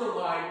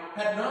Israelite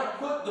had not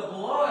put the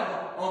blood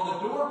on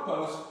the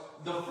doorpost,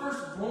 the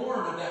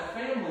firstborn of that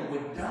family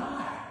would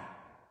die.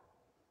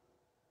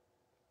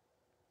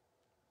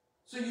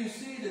 So you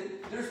see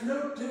that there's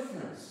no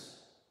difference.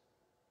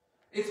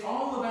 It's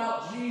all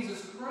about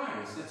Jesus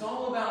Christ. It's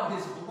all about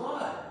his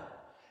blood.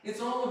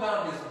 It's all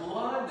about his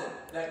blood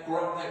that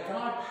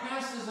God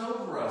passes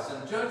over us,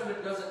 and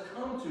judgment doesn't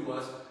come to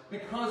us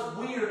because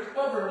we are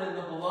covered in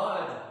the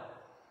blood.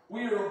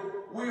 We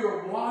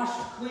are washed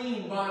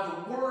clean by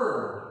the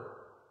word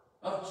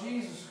of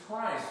Jesus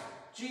Christ.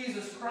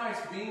 Jesus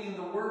Christ being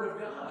the Word of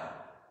God.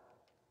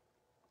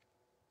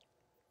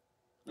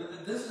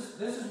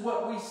 This is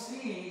what we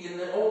see in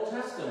the Old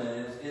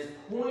Testament is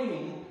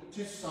pointing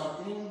to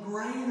something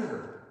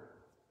greater.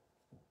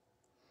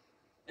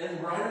 And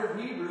the writer of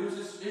Hebrews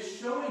is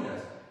showing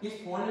us. He's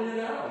pointing it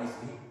out.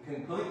 He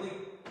completely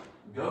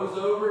goes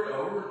over it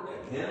over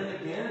again and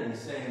again, and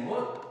he's saying,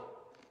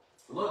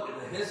 look at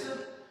the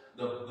hyssop,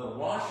 the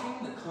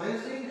washing, the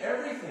cleansing,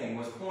 everything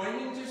was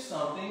pointing to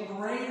something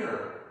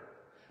greater.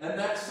 And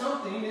that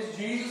something is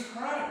Jesus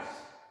Christ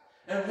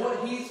and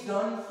what he's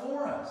done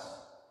for us.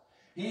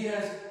 He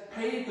has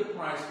paid the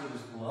price with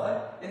his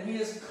blood, and he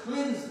has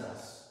cleansed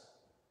us.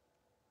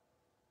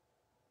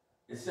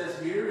 It says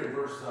here in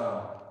verse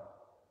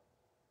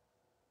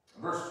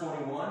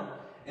 21,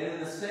 and in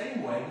the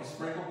same way he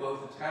sprinkled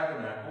both the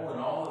tabernacle and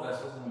all the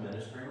vessels in the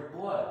ministry with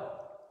blood.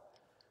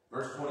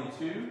 Verse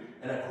 22,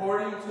 and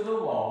according to the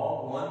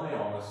law, one may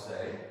almost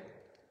say,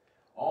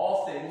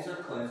 all things are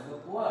cleansed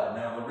with blood.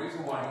 Now, the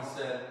reason why he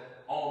said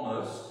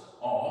almost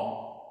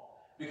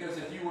all, because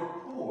if you were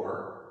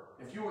poor,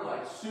 if you were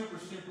like super,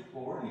 super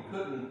poor and you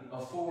couldn't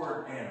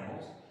afford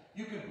animals,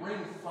 you could bring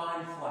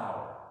fine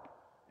flour.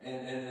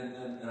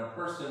 And a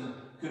person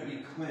could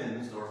be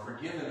cleansed or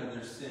forgiven of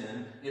their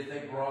sin if they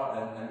brought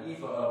an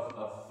ephah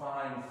of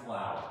fine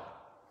flour.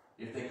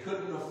 If they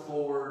couldn't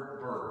afford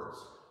birds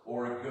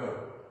or a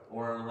goat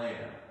or a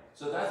lamb.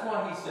 So that's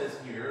why he says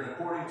here, and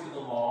according to the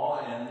law,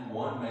 and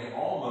one may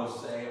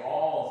almost say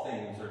all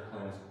things are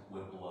cleansed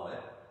with blood.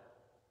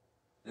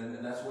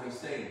 And that's what he's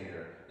saying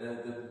here.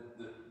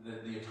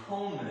 The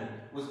atonement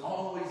was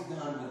always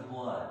done with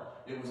blood.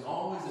 It was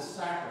always a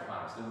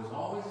sacrifice. There was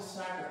always a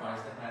sacrifice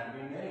that had to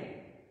be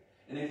made.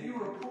 And if you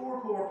were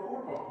poor,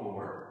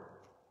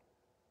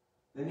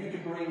 then you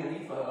could bring an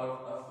ephah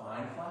of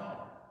fine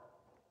flour.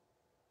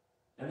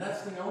 And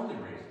that's the only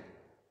reason.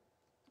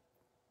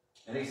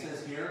 And he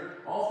says here,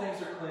 all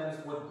things are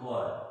cleansed with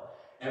blood.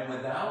 And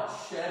without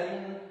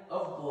shedding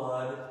of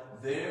blood,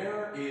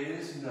 there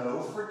is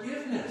no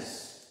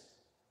forgiveness.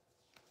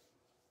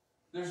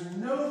 There's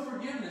no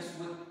forgiveness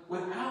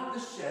without the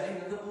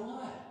shedding of the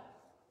blood.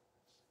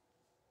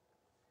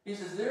 He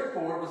says,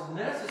 therefore, it was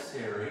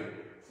necessary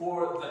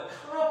for the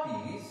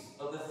copies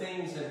of the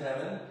things in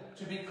heaven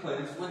to be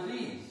cleansed with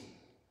these.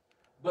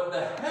 But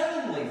the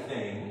heavenly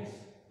things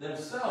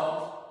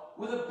themselves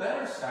with a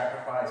better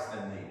sacrifice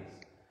than these.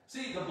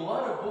 See, the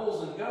blood of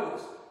bulls and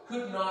goats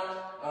could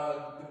not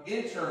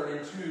enter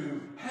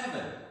into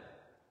heaven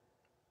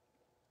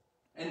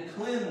and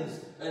cleanse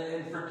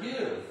and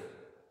forgive.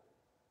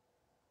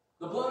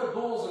 The blood of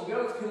bulls and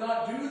goats could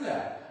not do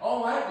that.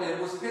 All that did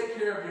was take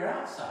care of your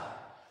outside.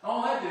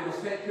 All that did was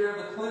take care of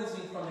the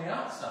cleansing from the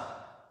outside.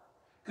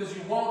 Because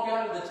you walk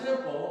out of the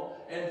temple,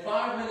 and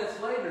 5 minutes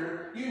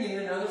later, you need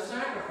another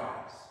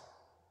sacrifice.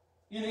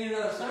 You need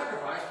another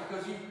sacrifice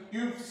because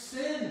you've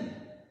sinned.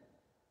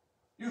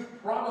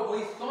 You've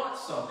probably thought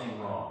something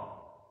wrong.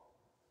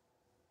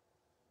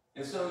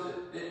 And so,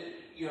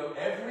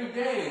 every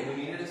day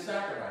we needed a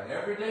sacrifice.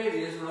 Every day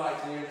the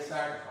Israelites needed a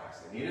sacrifice.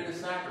 They needed a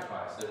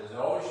sacrifice that was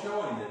always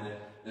showing them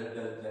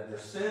that their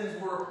sins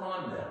were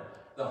upon them.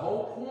 The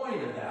whole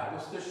point of that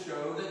was to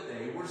show that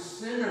they were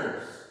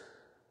sinners.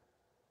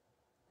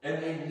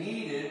 And they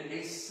needed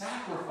a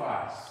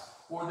sacrifice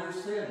for their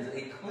sins,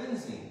 a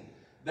cleansing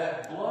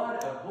that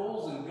blood of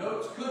bulls and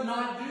goats could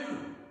not do.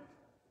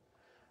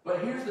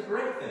 But here's the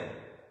great thing.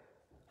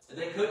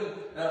 They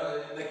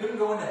couldn't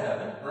go into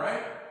heaven,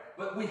 right?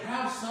 But we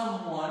have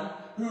someone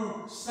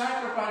who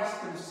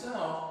sacrificed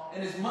himself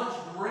and is much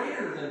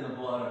greater than the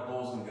blood of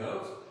bulls and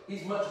goats.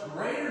 He's much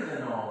greater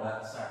than all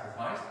that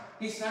sacrifice.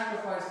 He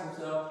sacrificed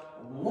himself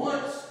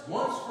once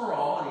for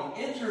all, and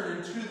he entered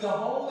into the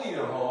Holy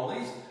of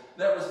Holies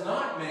that was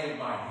not made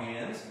by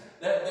hands,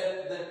 that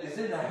is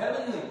in the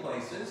heavenly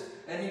places,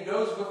 and he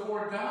goes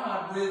before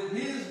God with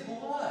his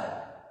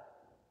blood.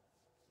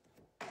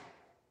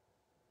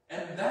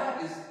 And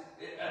that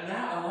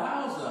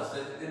allows us,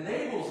 it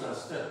enables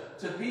us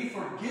to be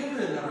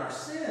forgiven of our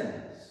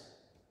sins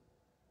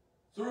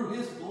through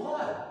his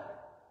blood.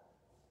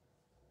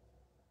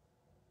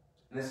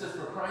 And it says,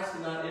 for Christ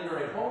did not enter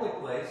a holy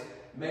place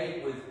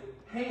made with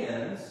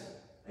hands,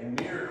 a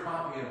mere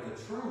copy of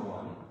the true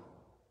one,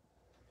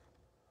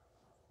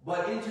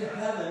 but into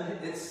heaven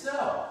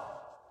itself,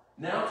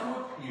 now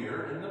to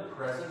appear in the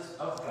presence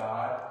of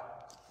God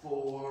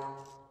for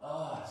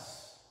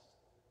us.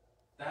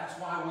 That's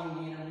why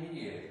we need a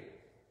mediator.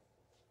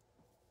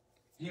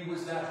 He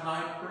was that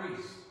high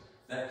priest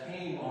that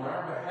came on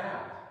our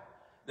behalf,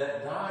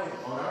 that died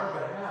on our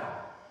behalf,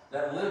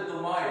 that lived the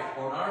life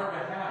on our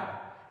behalf,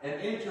 and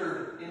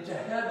entered into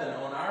heaven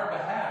on our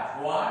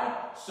behalf.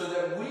 Why? So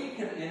that we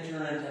can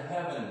enter into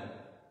heaven.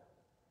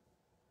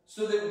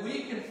 So that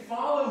we can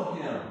follow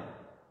him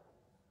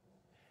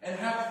and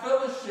have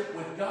fellowship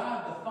with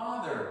God the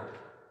Father,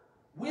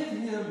 with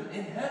him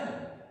in heaven,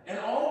 and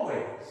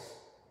always,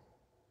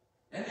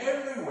 and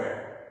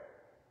everywhere.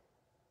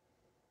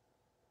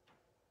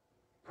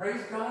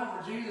 Praise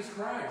God for Jesus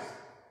Christ.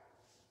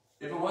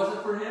 If it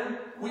wasn't for him,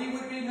 we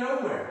would be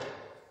nowhere.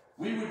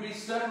 We would be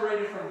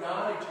separated from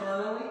God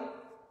eternally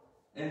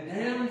and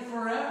damned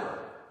forever.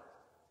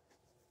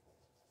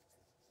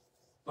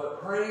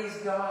 But praise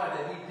God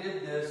that he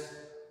did this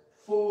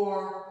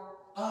for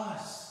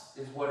us,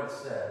 is what it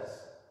says.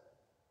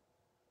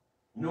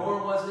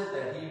 Nor was it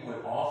that he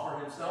would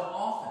offer himself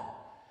often.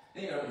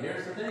 You know,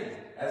 here's the thing.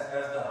 As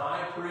the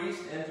high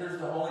priest enters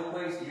the holy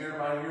place year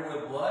by year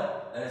with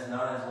blood that is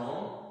not his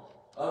own,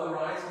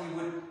 otherwise he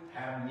would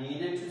have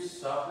needed to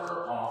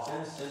suffer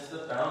often since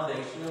the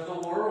foundation of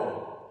the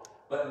world.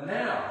 But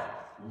now,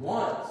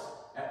 once,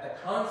 at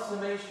the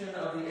consummation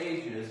of the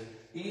ages,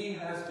 he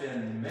has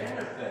been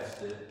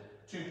manifested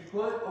to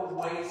put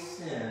away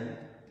sin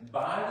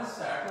by the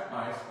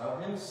sacrifice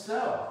of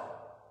himself.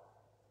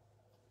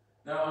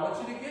 Now, I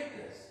want you to get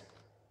this.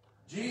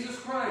 Jesus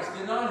Christ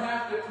did not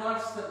have to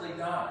constantly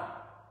die.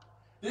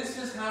 This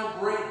is how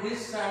great his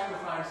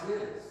sacrifice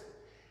is.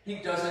 He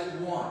does it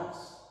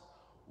once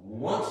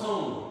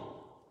only,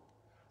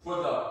 for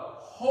the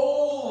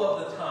whole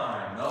of the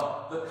time,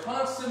 the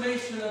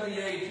consummation of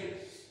the ages,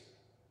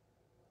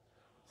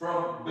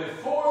 from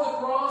before the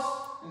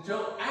cross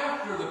until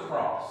after the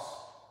cross.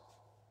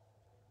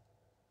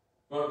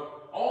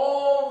 But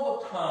all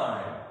the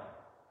time,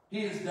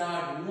 he has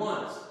died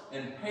once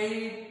and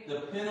paid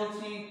the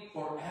penalty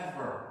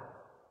forever.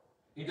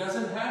 He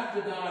doesn't have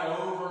to die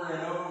over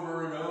and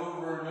over and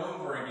over and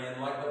over again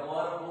like the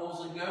blood of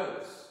bulls and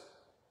goats.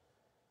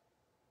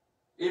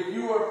 If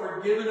you are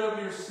forgiven of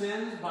your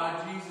sins by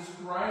Jesus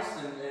Christ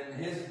and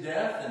his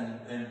death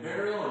and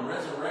burial and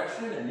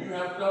resurrection, and you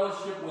have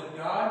fellowship with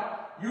God,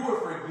 you are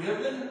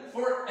forgiven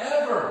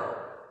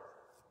forever.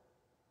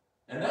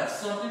 And that's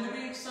something to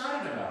be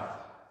excited about.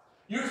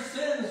 Your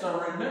sins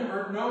are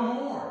remembered no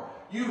more.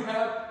 You've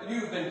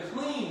been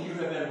clean, you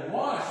have been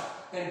washed,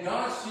 and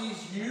God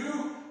sees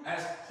you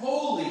as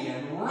holy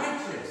and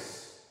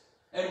righteous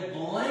and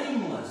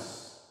blameless.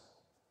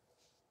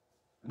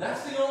 And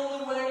that's the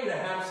only way to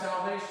have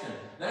salvation.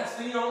 That's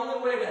the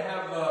only way to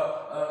have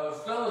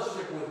a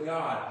fellowship with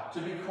God, to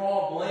be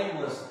called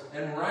blameless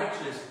and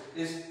righteous,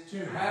 is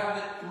to have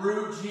it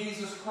through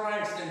Jesus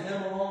Christ and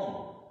him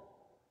alone.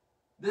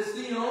 This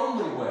is the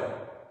only way.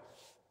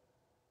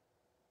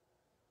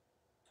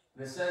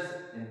 And it says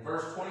in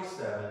verse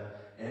 27,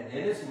 and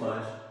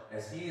inasmuch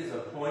as he is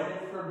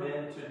appointed for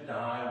men to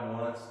die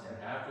once, and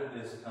after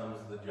this comes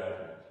the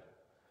judgment,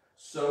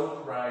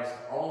 so Christ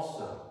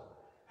also,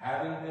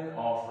 having been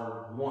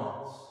offered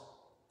once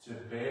to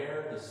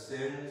bear the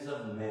sins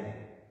of many,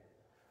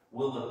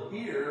 will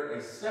appear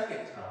a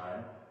second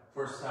time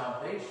for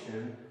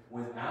salvation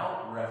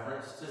without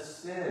reference to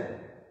sin,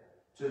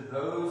 to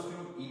those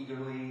who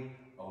eagerly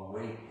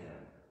await him.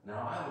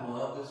 Now, I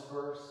love this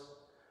verse.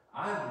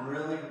 I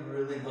really,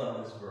 really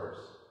love this verse.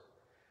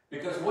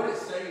 Because what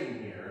it's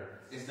saying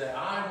here is that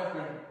I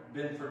have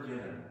been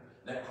forgiven,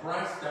 that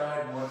Christ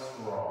died once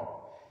for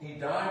all. He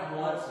died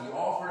once, he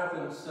offered up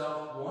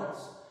himself once,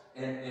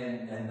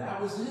 and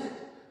that was it.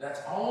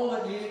 That's all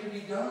that needed to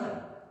be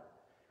done.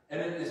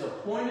 And it is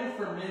appointed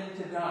for men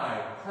to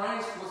die.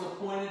 Christ was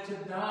appointed to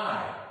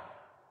die.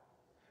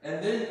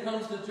 And then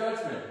comes the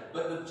judgment.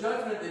 But the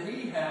judgment that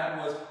he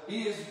had was,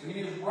 he is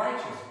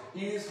righteous.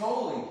 He is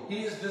holy.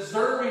 He is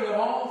deserving of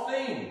all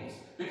things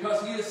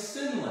because he is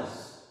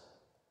sinless.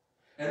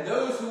 And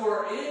those who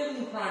are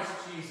in Christ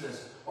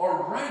Jesus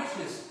are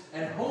righteous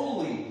and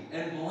holy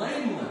and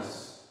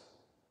blameless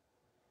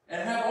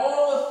and have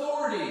all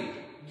authority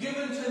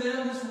given to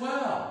them as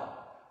well.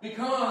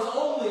 Because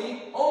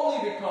only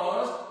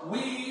because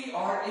we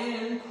are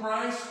in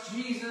Christ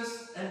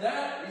Jesus, and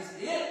that is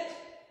it.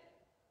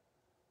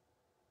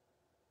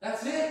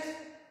 That's it.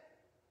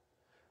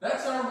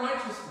 That's our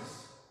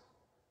righteousness.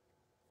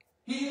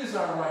 He is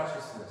our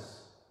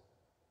righteousness.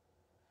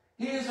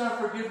 He is our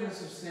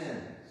forgiveness of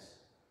sins.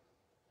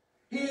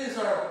 He is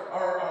our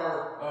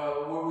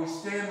where we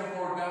stand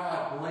before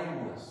God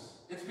blameless.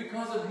 It's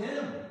because of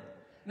Him.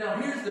 Now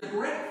here's the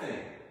great thing.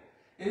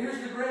 And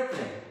here's the great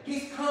thing.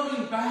 He's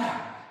coming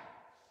back.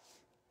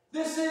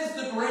 This is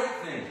the great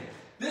thing.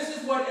 This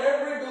is what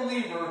every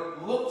believer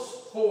looks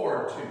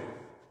forward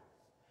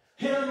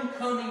to. Him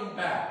coming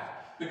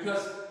back.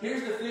 Because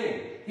here's the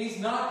thing. He's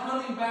not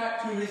coming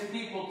back to His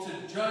people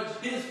to judge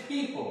His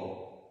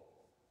people.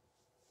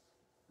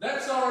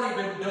 That's already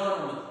been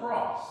done on the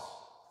cross.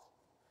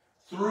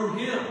 Through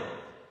Him.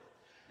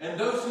 And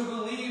those who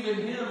believe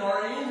in Him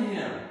are in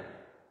Him.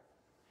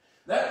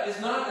 That is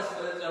not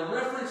a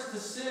reference to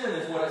sin,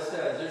 is what it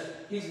says.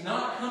 He's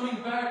not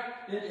coming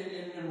back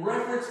in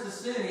reference to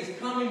sin. He's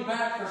coming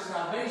back for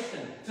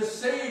salvation, to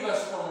save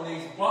us from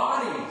these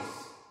bodies,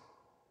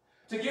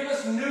 to give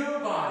us new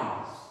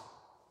bodies.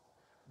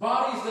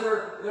 Bodies that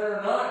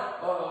are not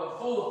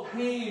full of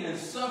pain and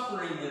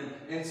suffering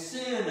and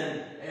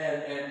sin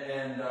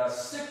and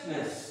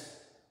sickness.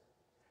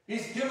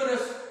 He's given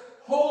us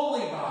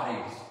holy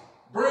bodies,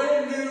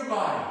 brand new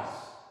bodies.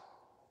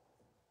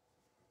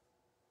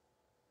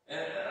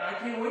 And I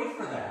can't wait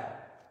for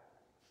that.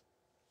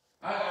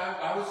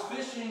 I was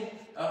fishing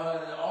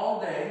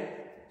all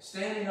day,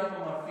 standing up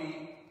on my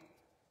feet,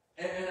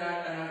 and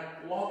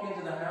I walk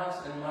into the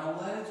house, and my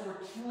legs were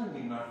killing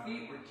me. My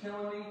feet were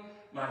killing me.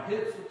 My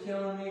hips were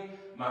killing me.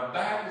 My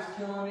back was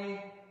killing me.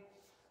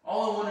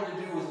 All I wanted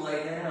to do was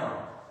lay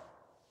down.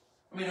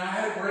 I mean, I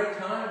had a great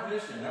time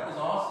fishing. That was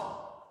awesome.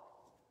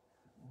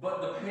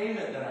 But the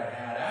payment that I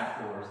had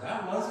afterwards,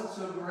 that wasn't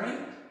so great.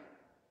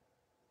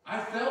 I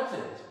felt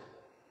it.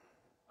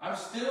 I'm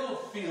still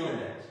feeling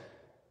it.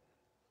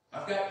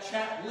 I've got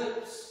chapped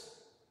lips.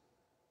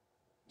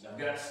 I've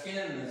got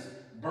skin that's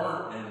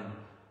burnt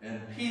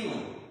and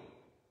peeling.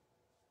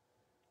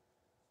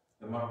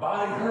 And my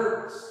body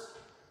hurts.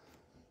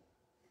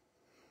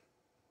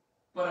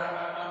 But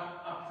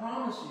I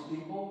promise you,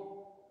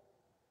 people,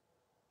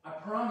 I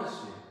promise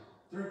you,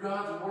 through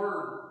God's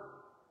Word,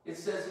 it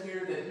says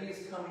here that He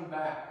is coming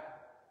back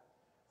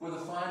for the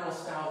final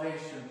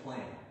salvation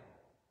plan.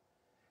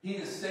 He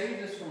has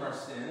saved us from our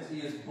sins. He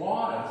has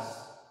bought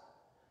us.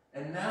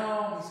 And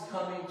now He's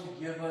coming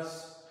to give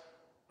us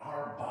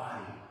our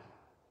body.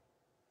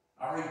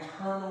 Our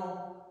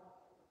eternal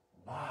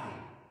body.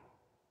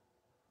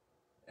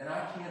 And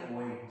I can't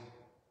wait.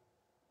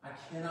 I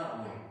cannot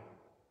wait.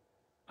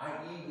 I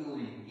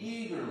eagerly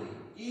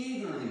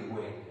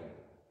wait Him.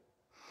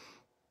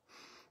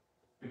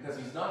 Because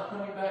He's not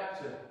coming back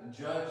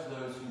to judge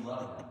those who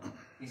love Him.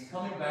 He's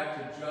coming back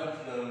to judge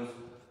those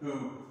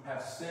who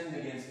have sinned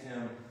against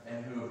Him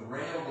and who have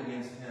railed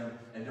against Him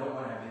and don't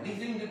want to have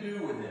anything to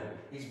do with Him.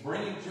 He's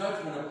bringing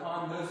judgment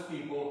upon those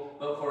people,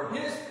 but for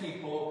His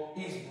people,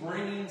 He's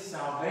bringing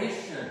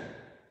salvation.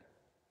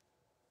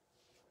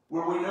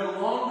 Where we no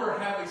longer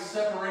have a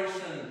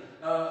separation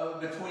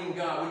between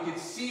God. We can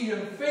see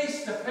Him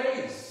face to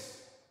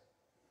face.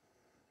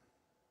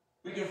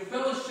 We can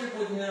fellowship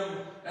with Him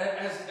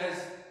and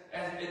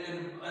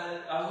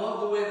I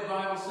love the way the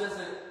Bible says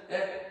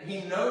that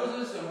He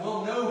knows us and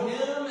we'll know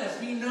Him as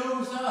He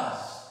knows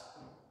us.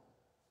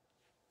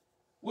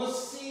 We'll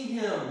see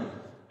Him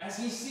as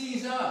He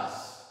sees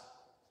us.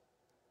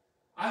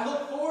 I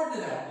look forward to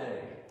that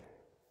day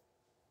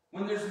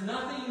when there's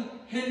nothing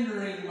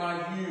hindering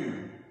my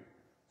view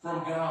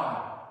from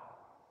God.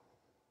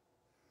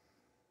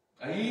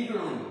 I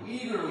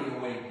eagerly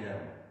await Him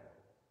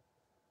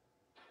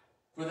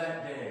for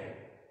that day.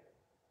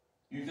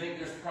 You think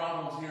there's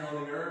problems here on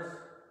the earth?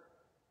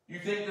 You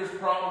think there's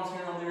problems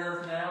here on the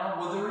earth now?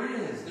 Well, there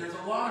is. There's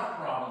a lot of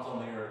problems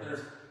on the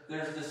earth.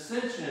 There's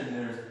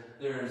dissension.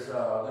 There's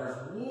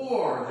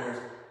war.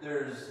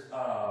 There's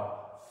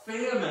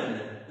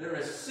famine. There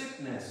is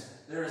sickness.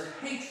 There is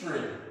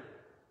hatred.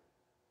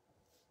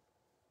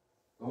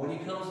 But when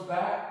He comes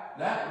back,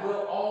 that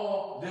will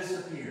all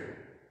disappear.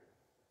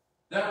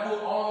 That will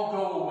all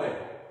go away.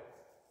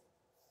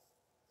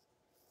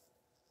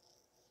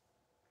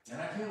 And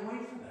I can't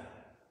wait for that.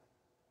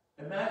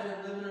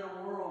 Imagine living in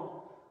a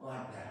world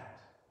like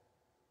that.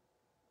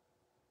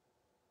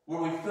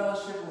 Where we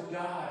fellowship with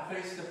God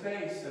face to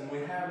face and we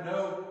have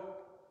no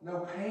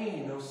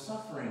pain, no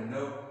suffering,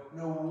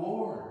 no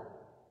war.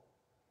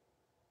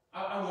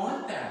 I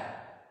want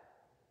that.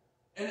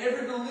 And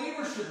every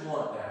believer should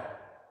want that.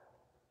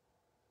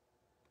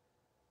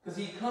 Because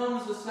He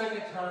comes the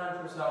second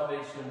time for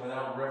salvation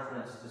without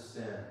reference to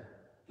sin.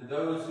 To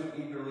those who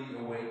eagerly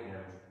await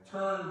Him.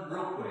 Turn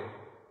real quick.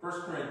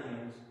 1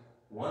 Corinthians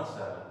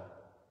 1:7.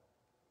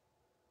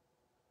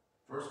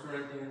 1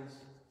 Corinthians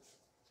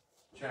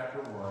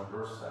chapter 1,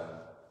 verse 7.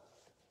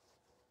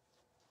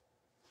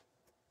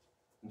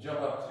 Jump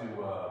up to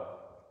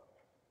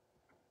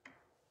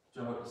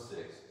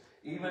 6.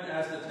 Even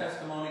as the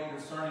testimony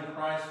concerning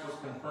Christ was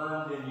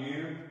confirmed in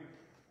you,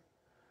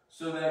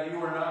 so that you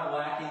are not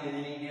lacking in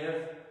any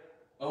gift,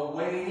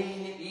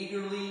 awaiting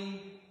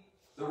eagerly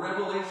the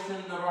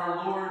revelation of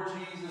our Lord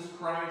Jesus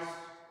Christ,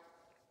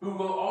 who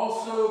will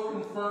also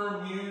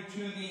confirm you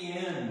to the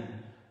end,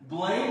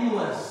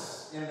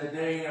 blameless in the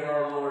day of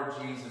our Lord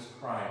Jesus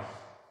Christ.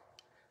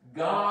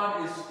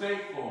 God is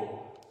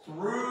faithful,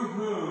 through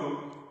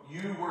whom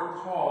you were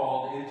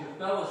called into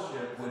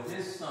fellowship with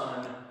his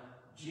Son,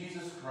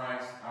 Jesus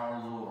Christ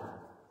our Lord.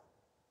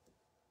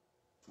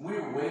 We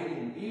are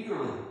waiting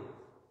eagerly.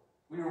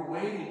 We are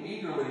waiting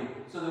eagerly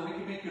so that we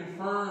can be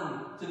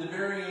confirmed to the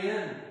very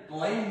end,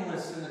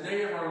 blameless in the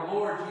day of our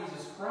Lord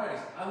Jesus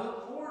Christ. I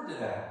look forward to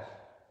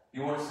that.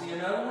 You want to see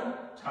another one?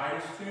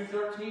 Titus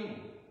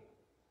 2:13.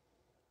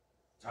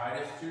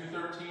 Titus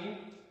 2:13.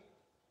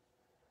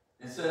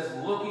 It says,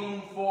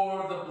 looking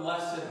for the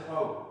blessed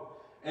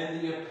hope and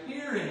the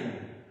appearing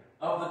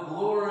of the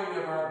glory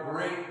of our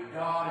great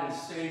God and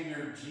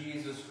Savior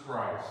Jesus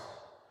Christ,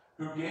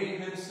 who gave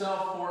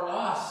himself for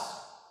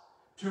us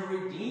to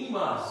redeem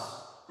us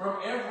from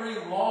every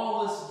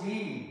lawless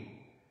deed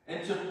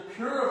and to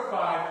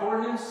purify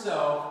for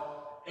himself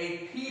a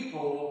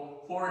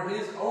people for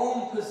his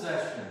own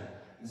possession,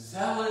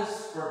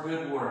 zealous for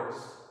good works.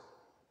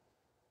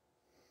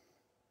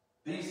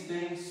 These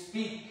things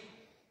speak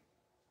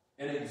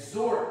and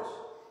exhort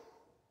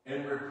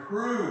and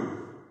reprove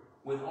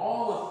with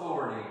all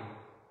authority.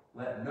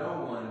 Let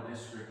no one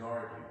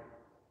disregard you.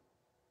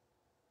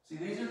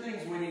 See, these are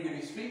things we need to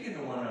be speaking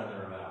to one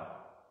another about.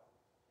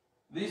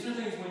 These are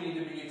things we need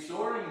to be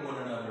exhorting one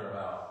another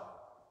about,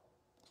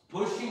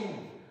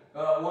 pushing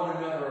one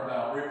another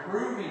about,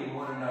 reproving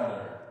one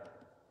another.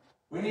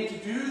 We need to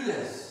do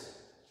this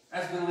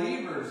as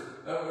believers,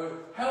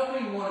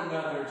 helping one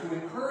another, to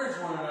encourage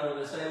one another,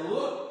 to say,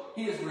 look,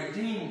 he has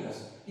redeemed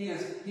us. He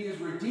has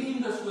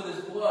redeemed us with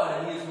his blood,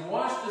 and he has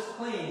washed us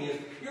clean. He has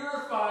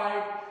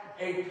purified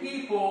a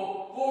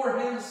people for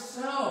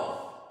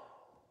himself.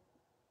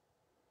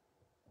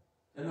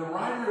 And the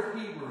writer of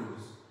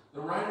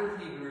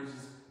Hebrews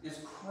is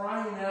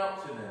crying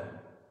out to them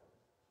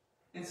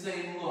and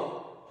saying,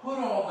 look, put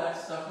all that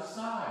stuff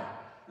aside.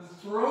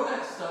 Throw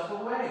that stuff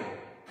away.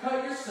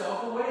 Cut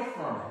yourself away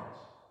from it.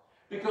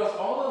 Because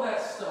all of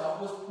that stuff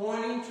was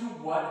pointing to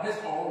what has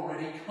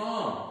already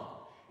come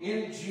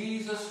in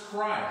Jesus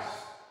Christ.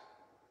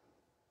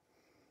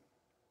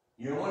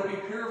 You want to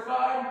be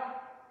purified?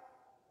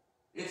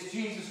 It's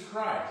Jesus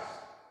Christ.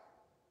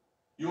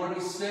 You want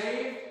to be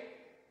saved?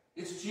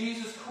 It's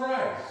Jesus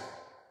Christ.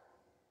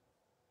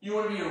 You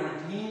want to be a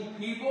redeemed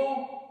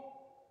people?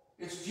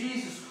 It's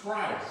Jesus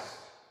Christ.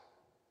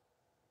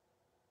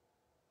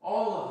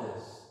 All of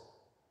this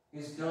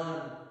is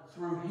done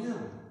through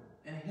him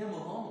and him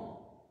alone.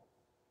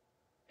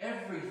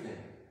 Everything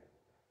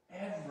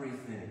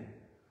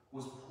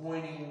was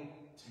pointing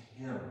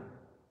to him.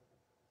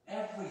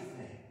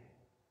 Everything.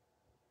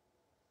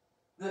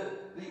 The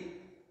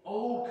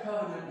old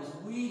covenant was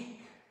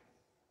weak.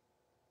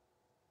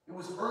 It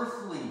was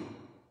earthly.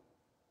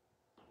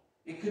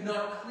 It could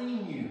not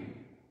clean you.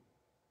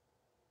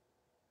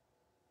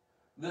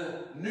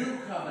 The new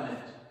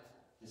covenant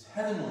is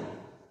heavenly,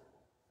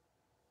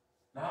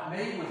 not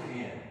made with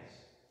hands.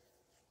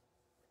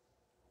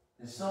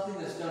 It's something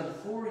that's done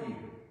for you.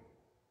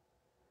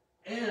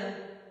 And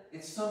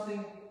it's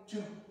something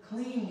to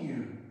clean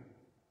you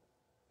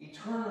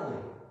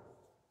eternally,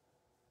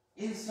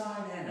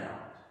 inside and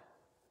out.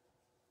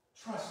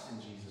 Trust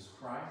in Jesus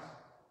Christ.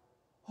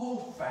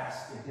 Hold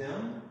fast to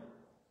him.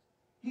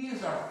 He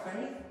is our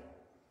faith.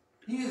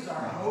 He is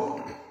our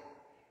hope.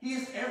 He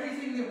is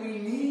everything that we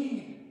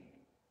need.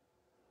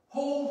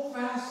 Hold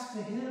fast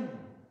to him.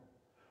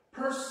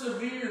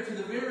 Persevere to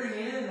the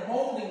very end,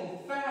 holding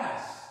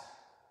fast.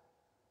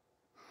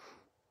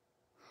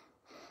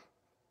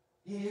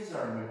 He is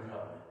our new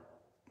covenant.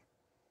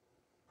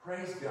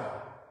 Praise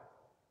God.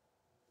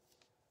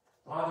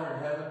 Father in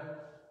heaven,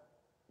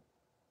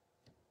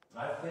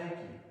 I thank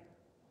you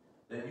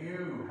that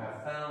you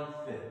have found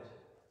fit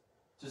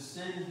to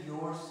send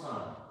your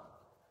Son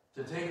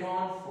to take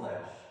on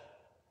flesh,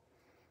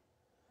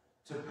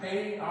 to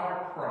pay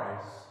our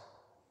price,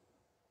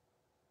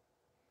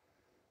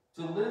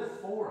 to live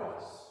for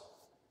us,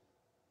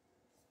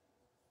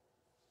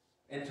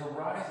 and to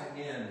rise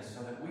again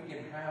so that we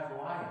can have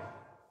life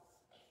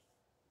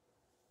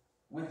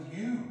with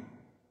you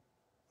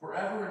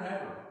forever and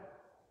ever.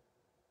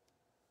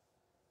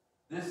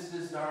 This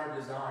is our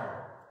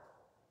desire.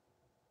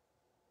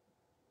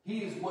 He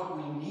is what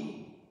we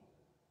need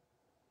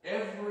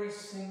every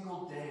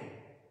single day.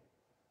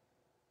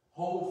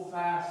 Hold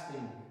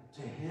fasting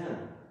to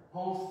him.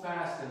 Hold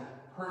fast and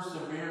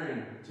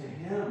persevering to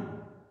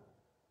him.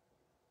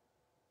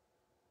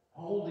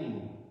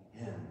 Holding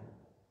him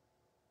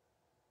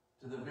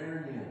to the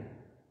very end.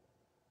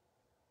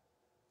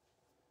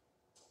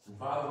 And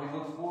Father, we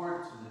look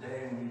forward to the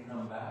day when you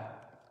come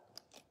back.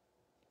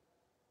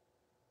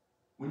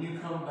 When you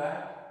come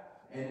back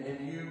and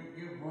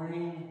you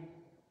bring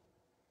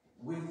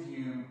with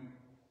you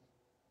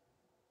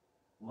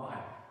life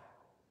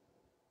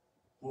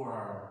for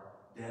our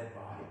dead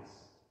bodies.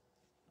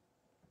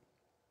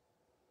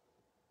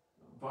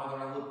 Father,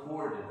 I look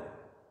forward to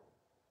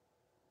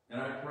that.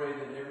 And I pray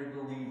that every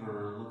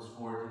believer looks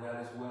forward to that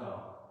as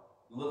well.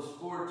 Looks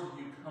forward to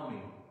you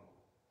coming.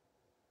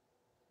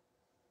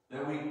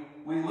 That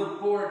we look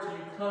forward to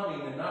you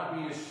coming and not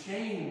be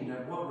ashamed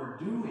of what we're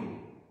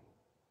doing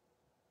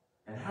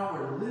and how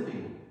we're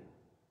living.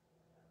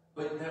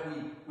 But that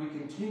we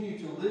continue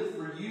to live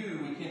for you.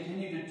 We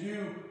continue to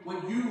do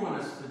what you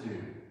want us to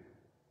do.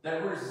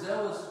 That we're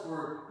zealous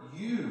for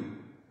you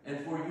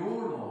and for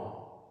your law.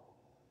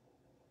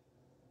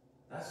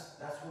 That's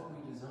what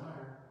we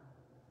desire.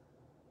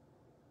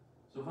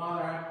 So,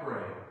 Father, I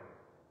pray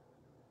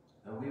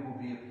that we will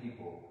be a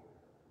people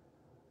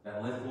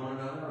that lift one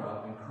another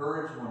up,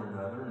 encourage one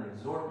another, and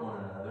exhort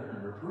one another,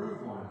 and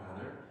reprove one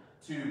another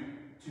to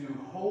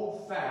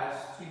hold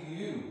fast to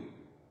you,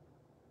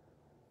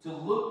 to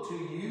look to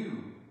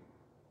you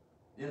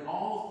in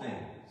all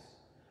things,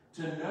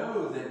 to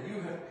know that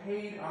you have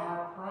paid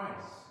our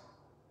price,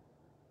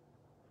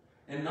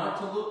 and not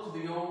to look to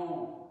the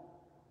old,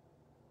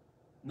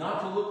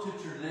 not to look to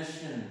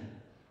tradition,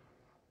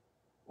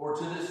 or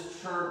to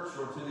this church,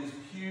 or to these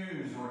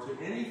pews, or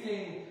to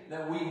anything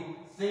that we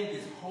think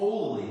is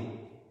holy.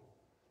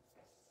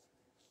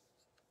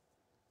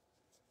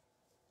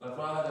 But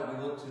Father, that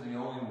we look to the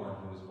only one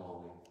who is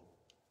holy,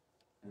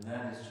 and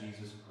that is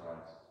Jesus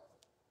Christ.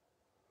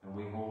 And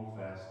we hold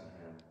fast to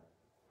him.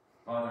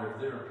 Father,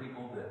 if there are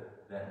people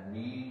that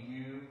need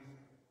you,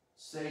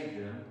 save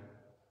them,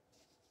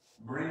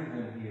 bring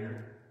them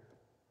here,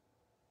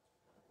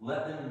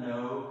 let them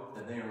know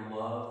that they are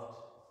loved.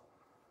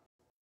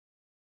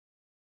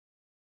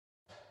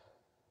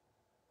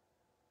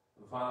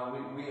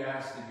 Father, we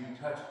ask that you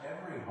touch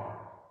every heart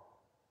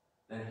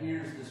that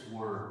hears this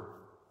word.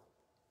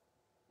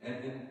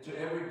 And to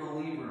every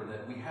believer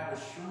that we have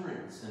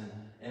assurance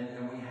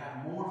and we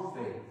have more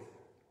faith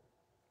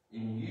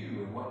in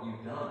you and what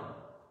you've done.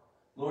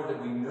 Lord,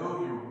 that we know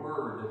your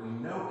word, that we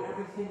know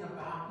everything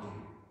about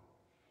you.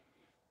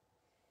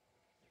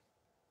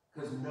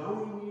 Because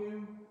knowing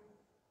you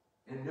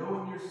and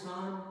knowing your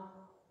Son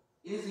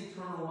is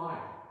eternal life.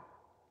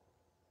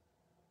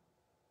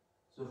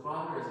 So,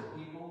 Father, as a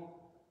people,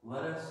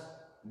 let us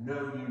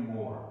know you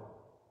more.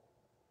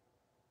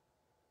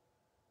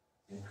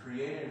 And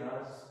create in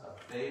us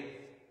a faith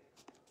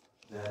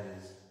that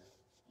is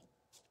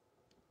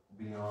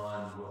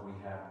beyond what we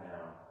have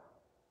now.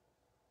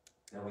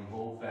 That we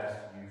hold fast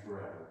to you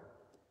forever.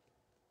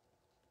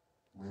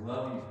 We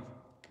love you.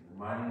 In the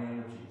mighty name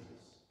of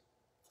Jesus.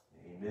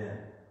 Amen.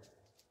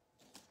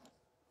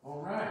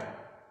 All right.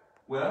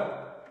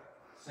 Well,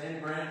 Sandy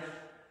Branch,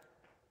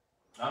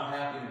 I'm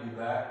happy to be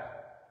back.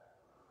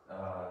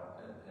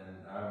 And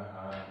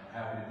I'm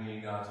happy to be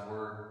in God's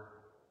Word.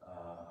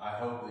 I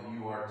hope that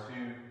you are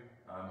too.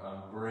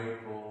 I'm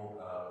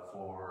grateful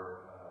for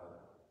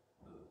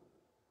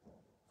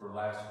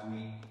last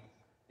week.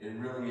 It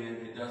really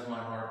it does my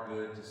heart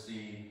good to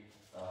see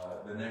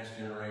the next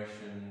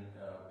generation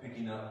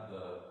picking up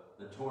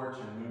the torch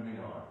and moving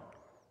on.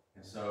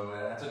 And so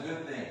that's a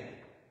good thing.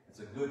 It's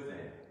a good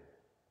thing.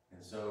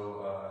 And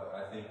so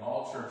I think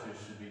all churches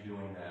should be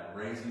doing that,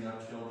 raising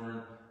up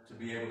children to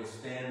be able to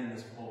stand in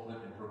this pulpit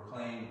and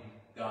proclaim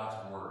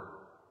God's Word.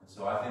 And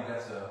so I think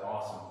that's an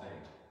awesome thing.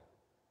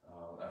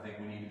 I think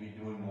we need to be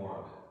doing more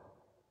of it.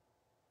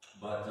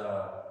 But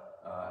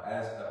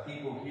as a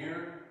people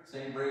here,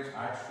 St. Branch,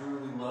 I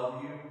truly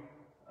love you.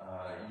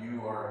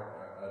 You are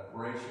a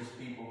gracious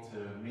people to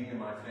me and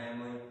my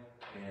family,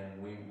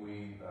 and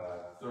we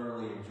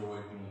thoroughly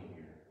enjoyed being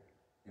here.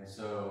 And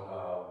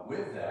so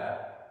with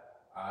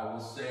that, I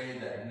will say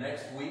that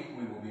next week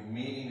we will be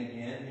meeting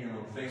again here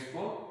on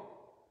Facebook.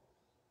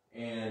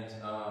 And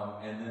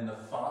then the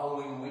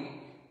following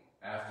week,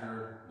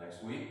 after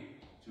next week,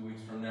 2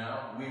 weeks from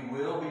now, we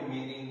will be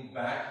meeting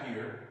back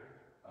here,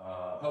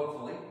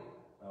 hopefully.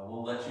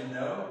 We'll let you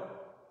know,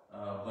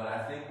 but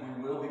I think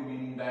we will be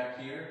meeting back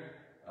here.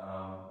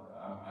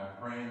 I'm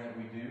praying that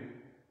we do.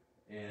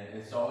 And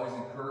it's always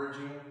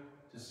encouraging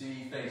to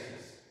see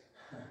faces.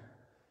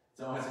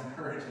 It's always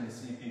encouraging to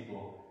see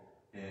people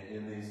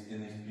in these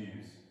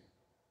pews.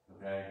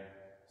 Okay?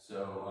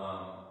 So,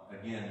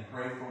 again,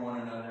 pray for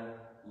one another,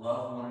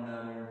 love one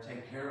another,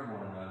 take care of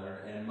one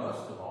another, and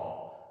most of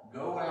all,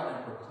 go out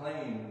and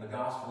proclaim the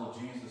gospel of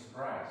Jesus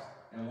Christ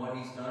and what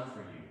he's done for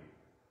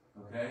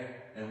you, okay?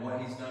 And what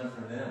he's done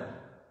for them,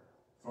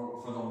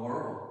 for the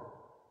world.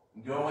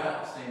 Go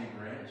out, Sandy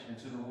Branch,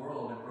 into the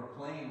world and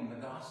proclaim the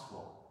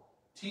gospel,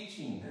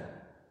 teaching them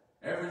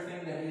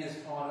everything that he has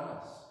taught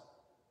us.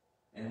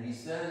 And he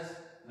says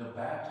to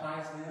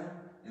baptize them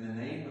in the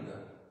name of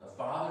the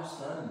Father,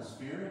 Son, and the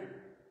Spirit.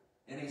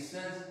 And he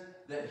says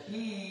that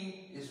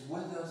he is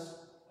with us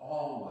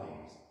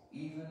always,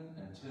 even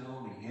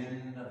until the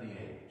end of the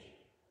age.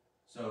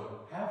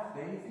 So have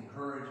faith and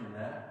courage in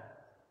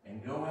that,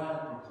 and go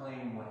out and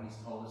proclaim what he's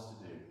told us to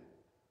do.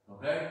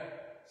 Okay?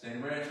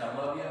 St. Branch, I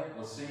love you.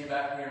 We'll see you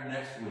back here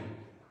next week.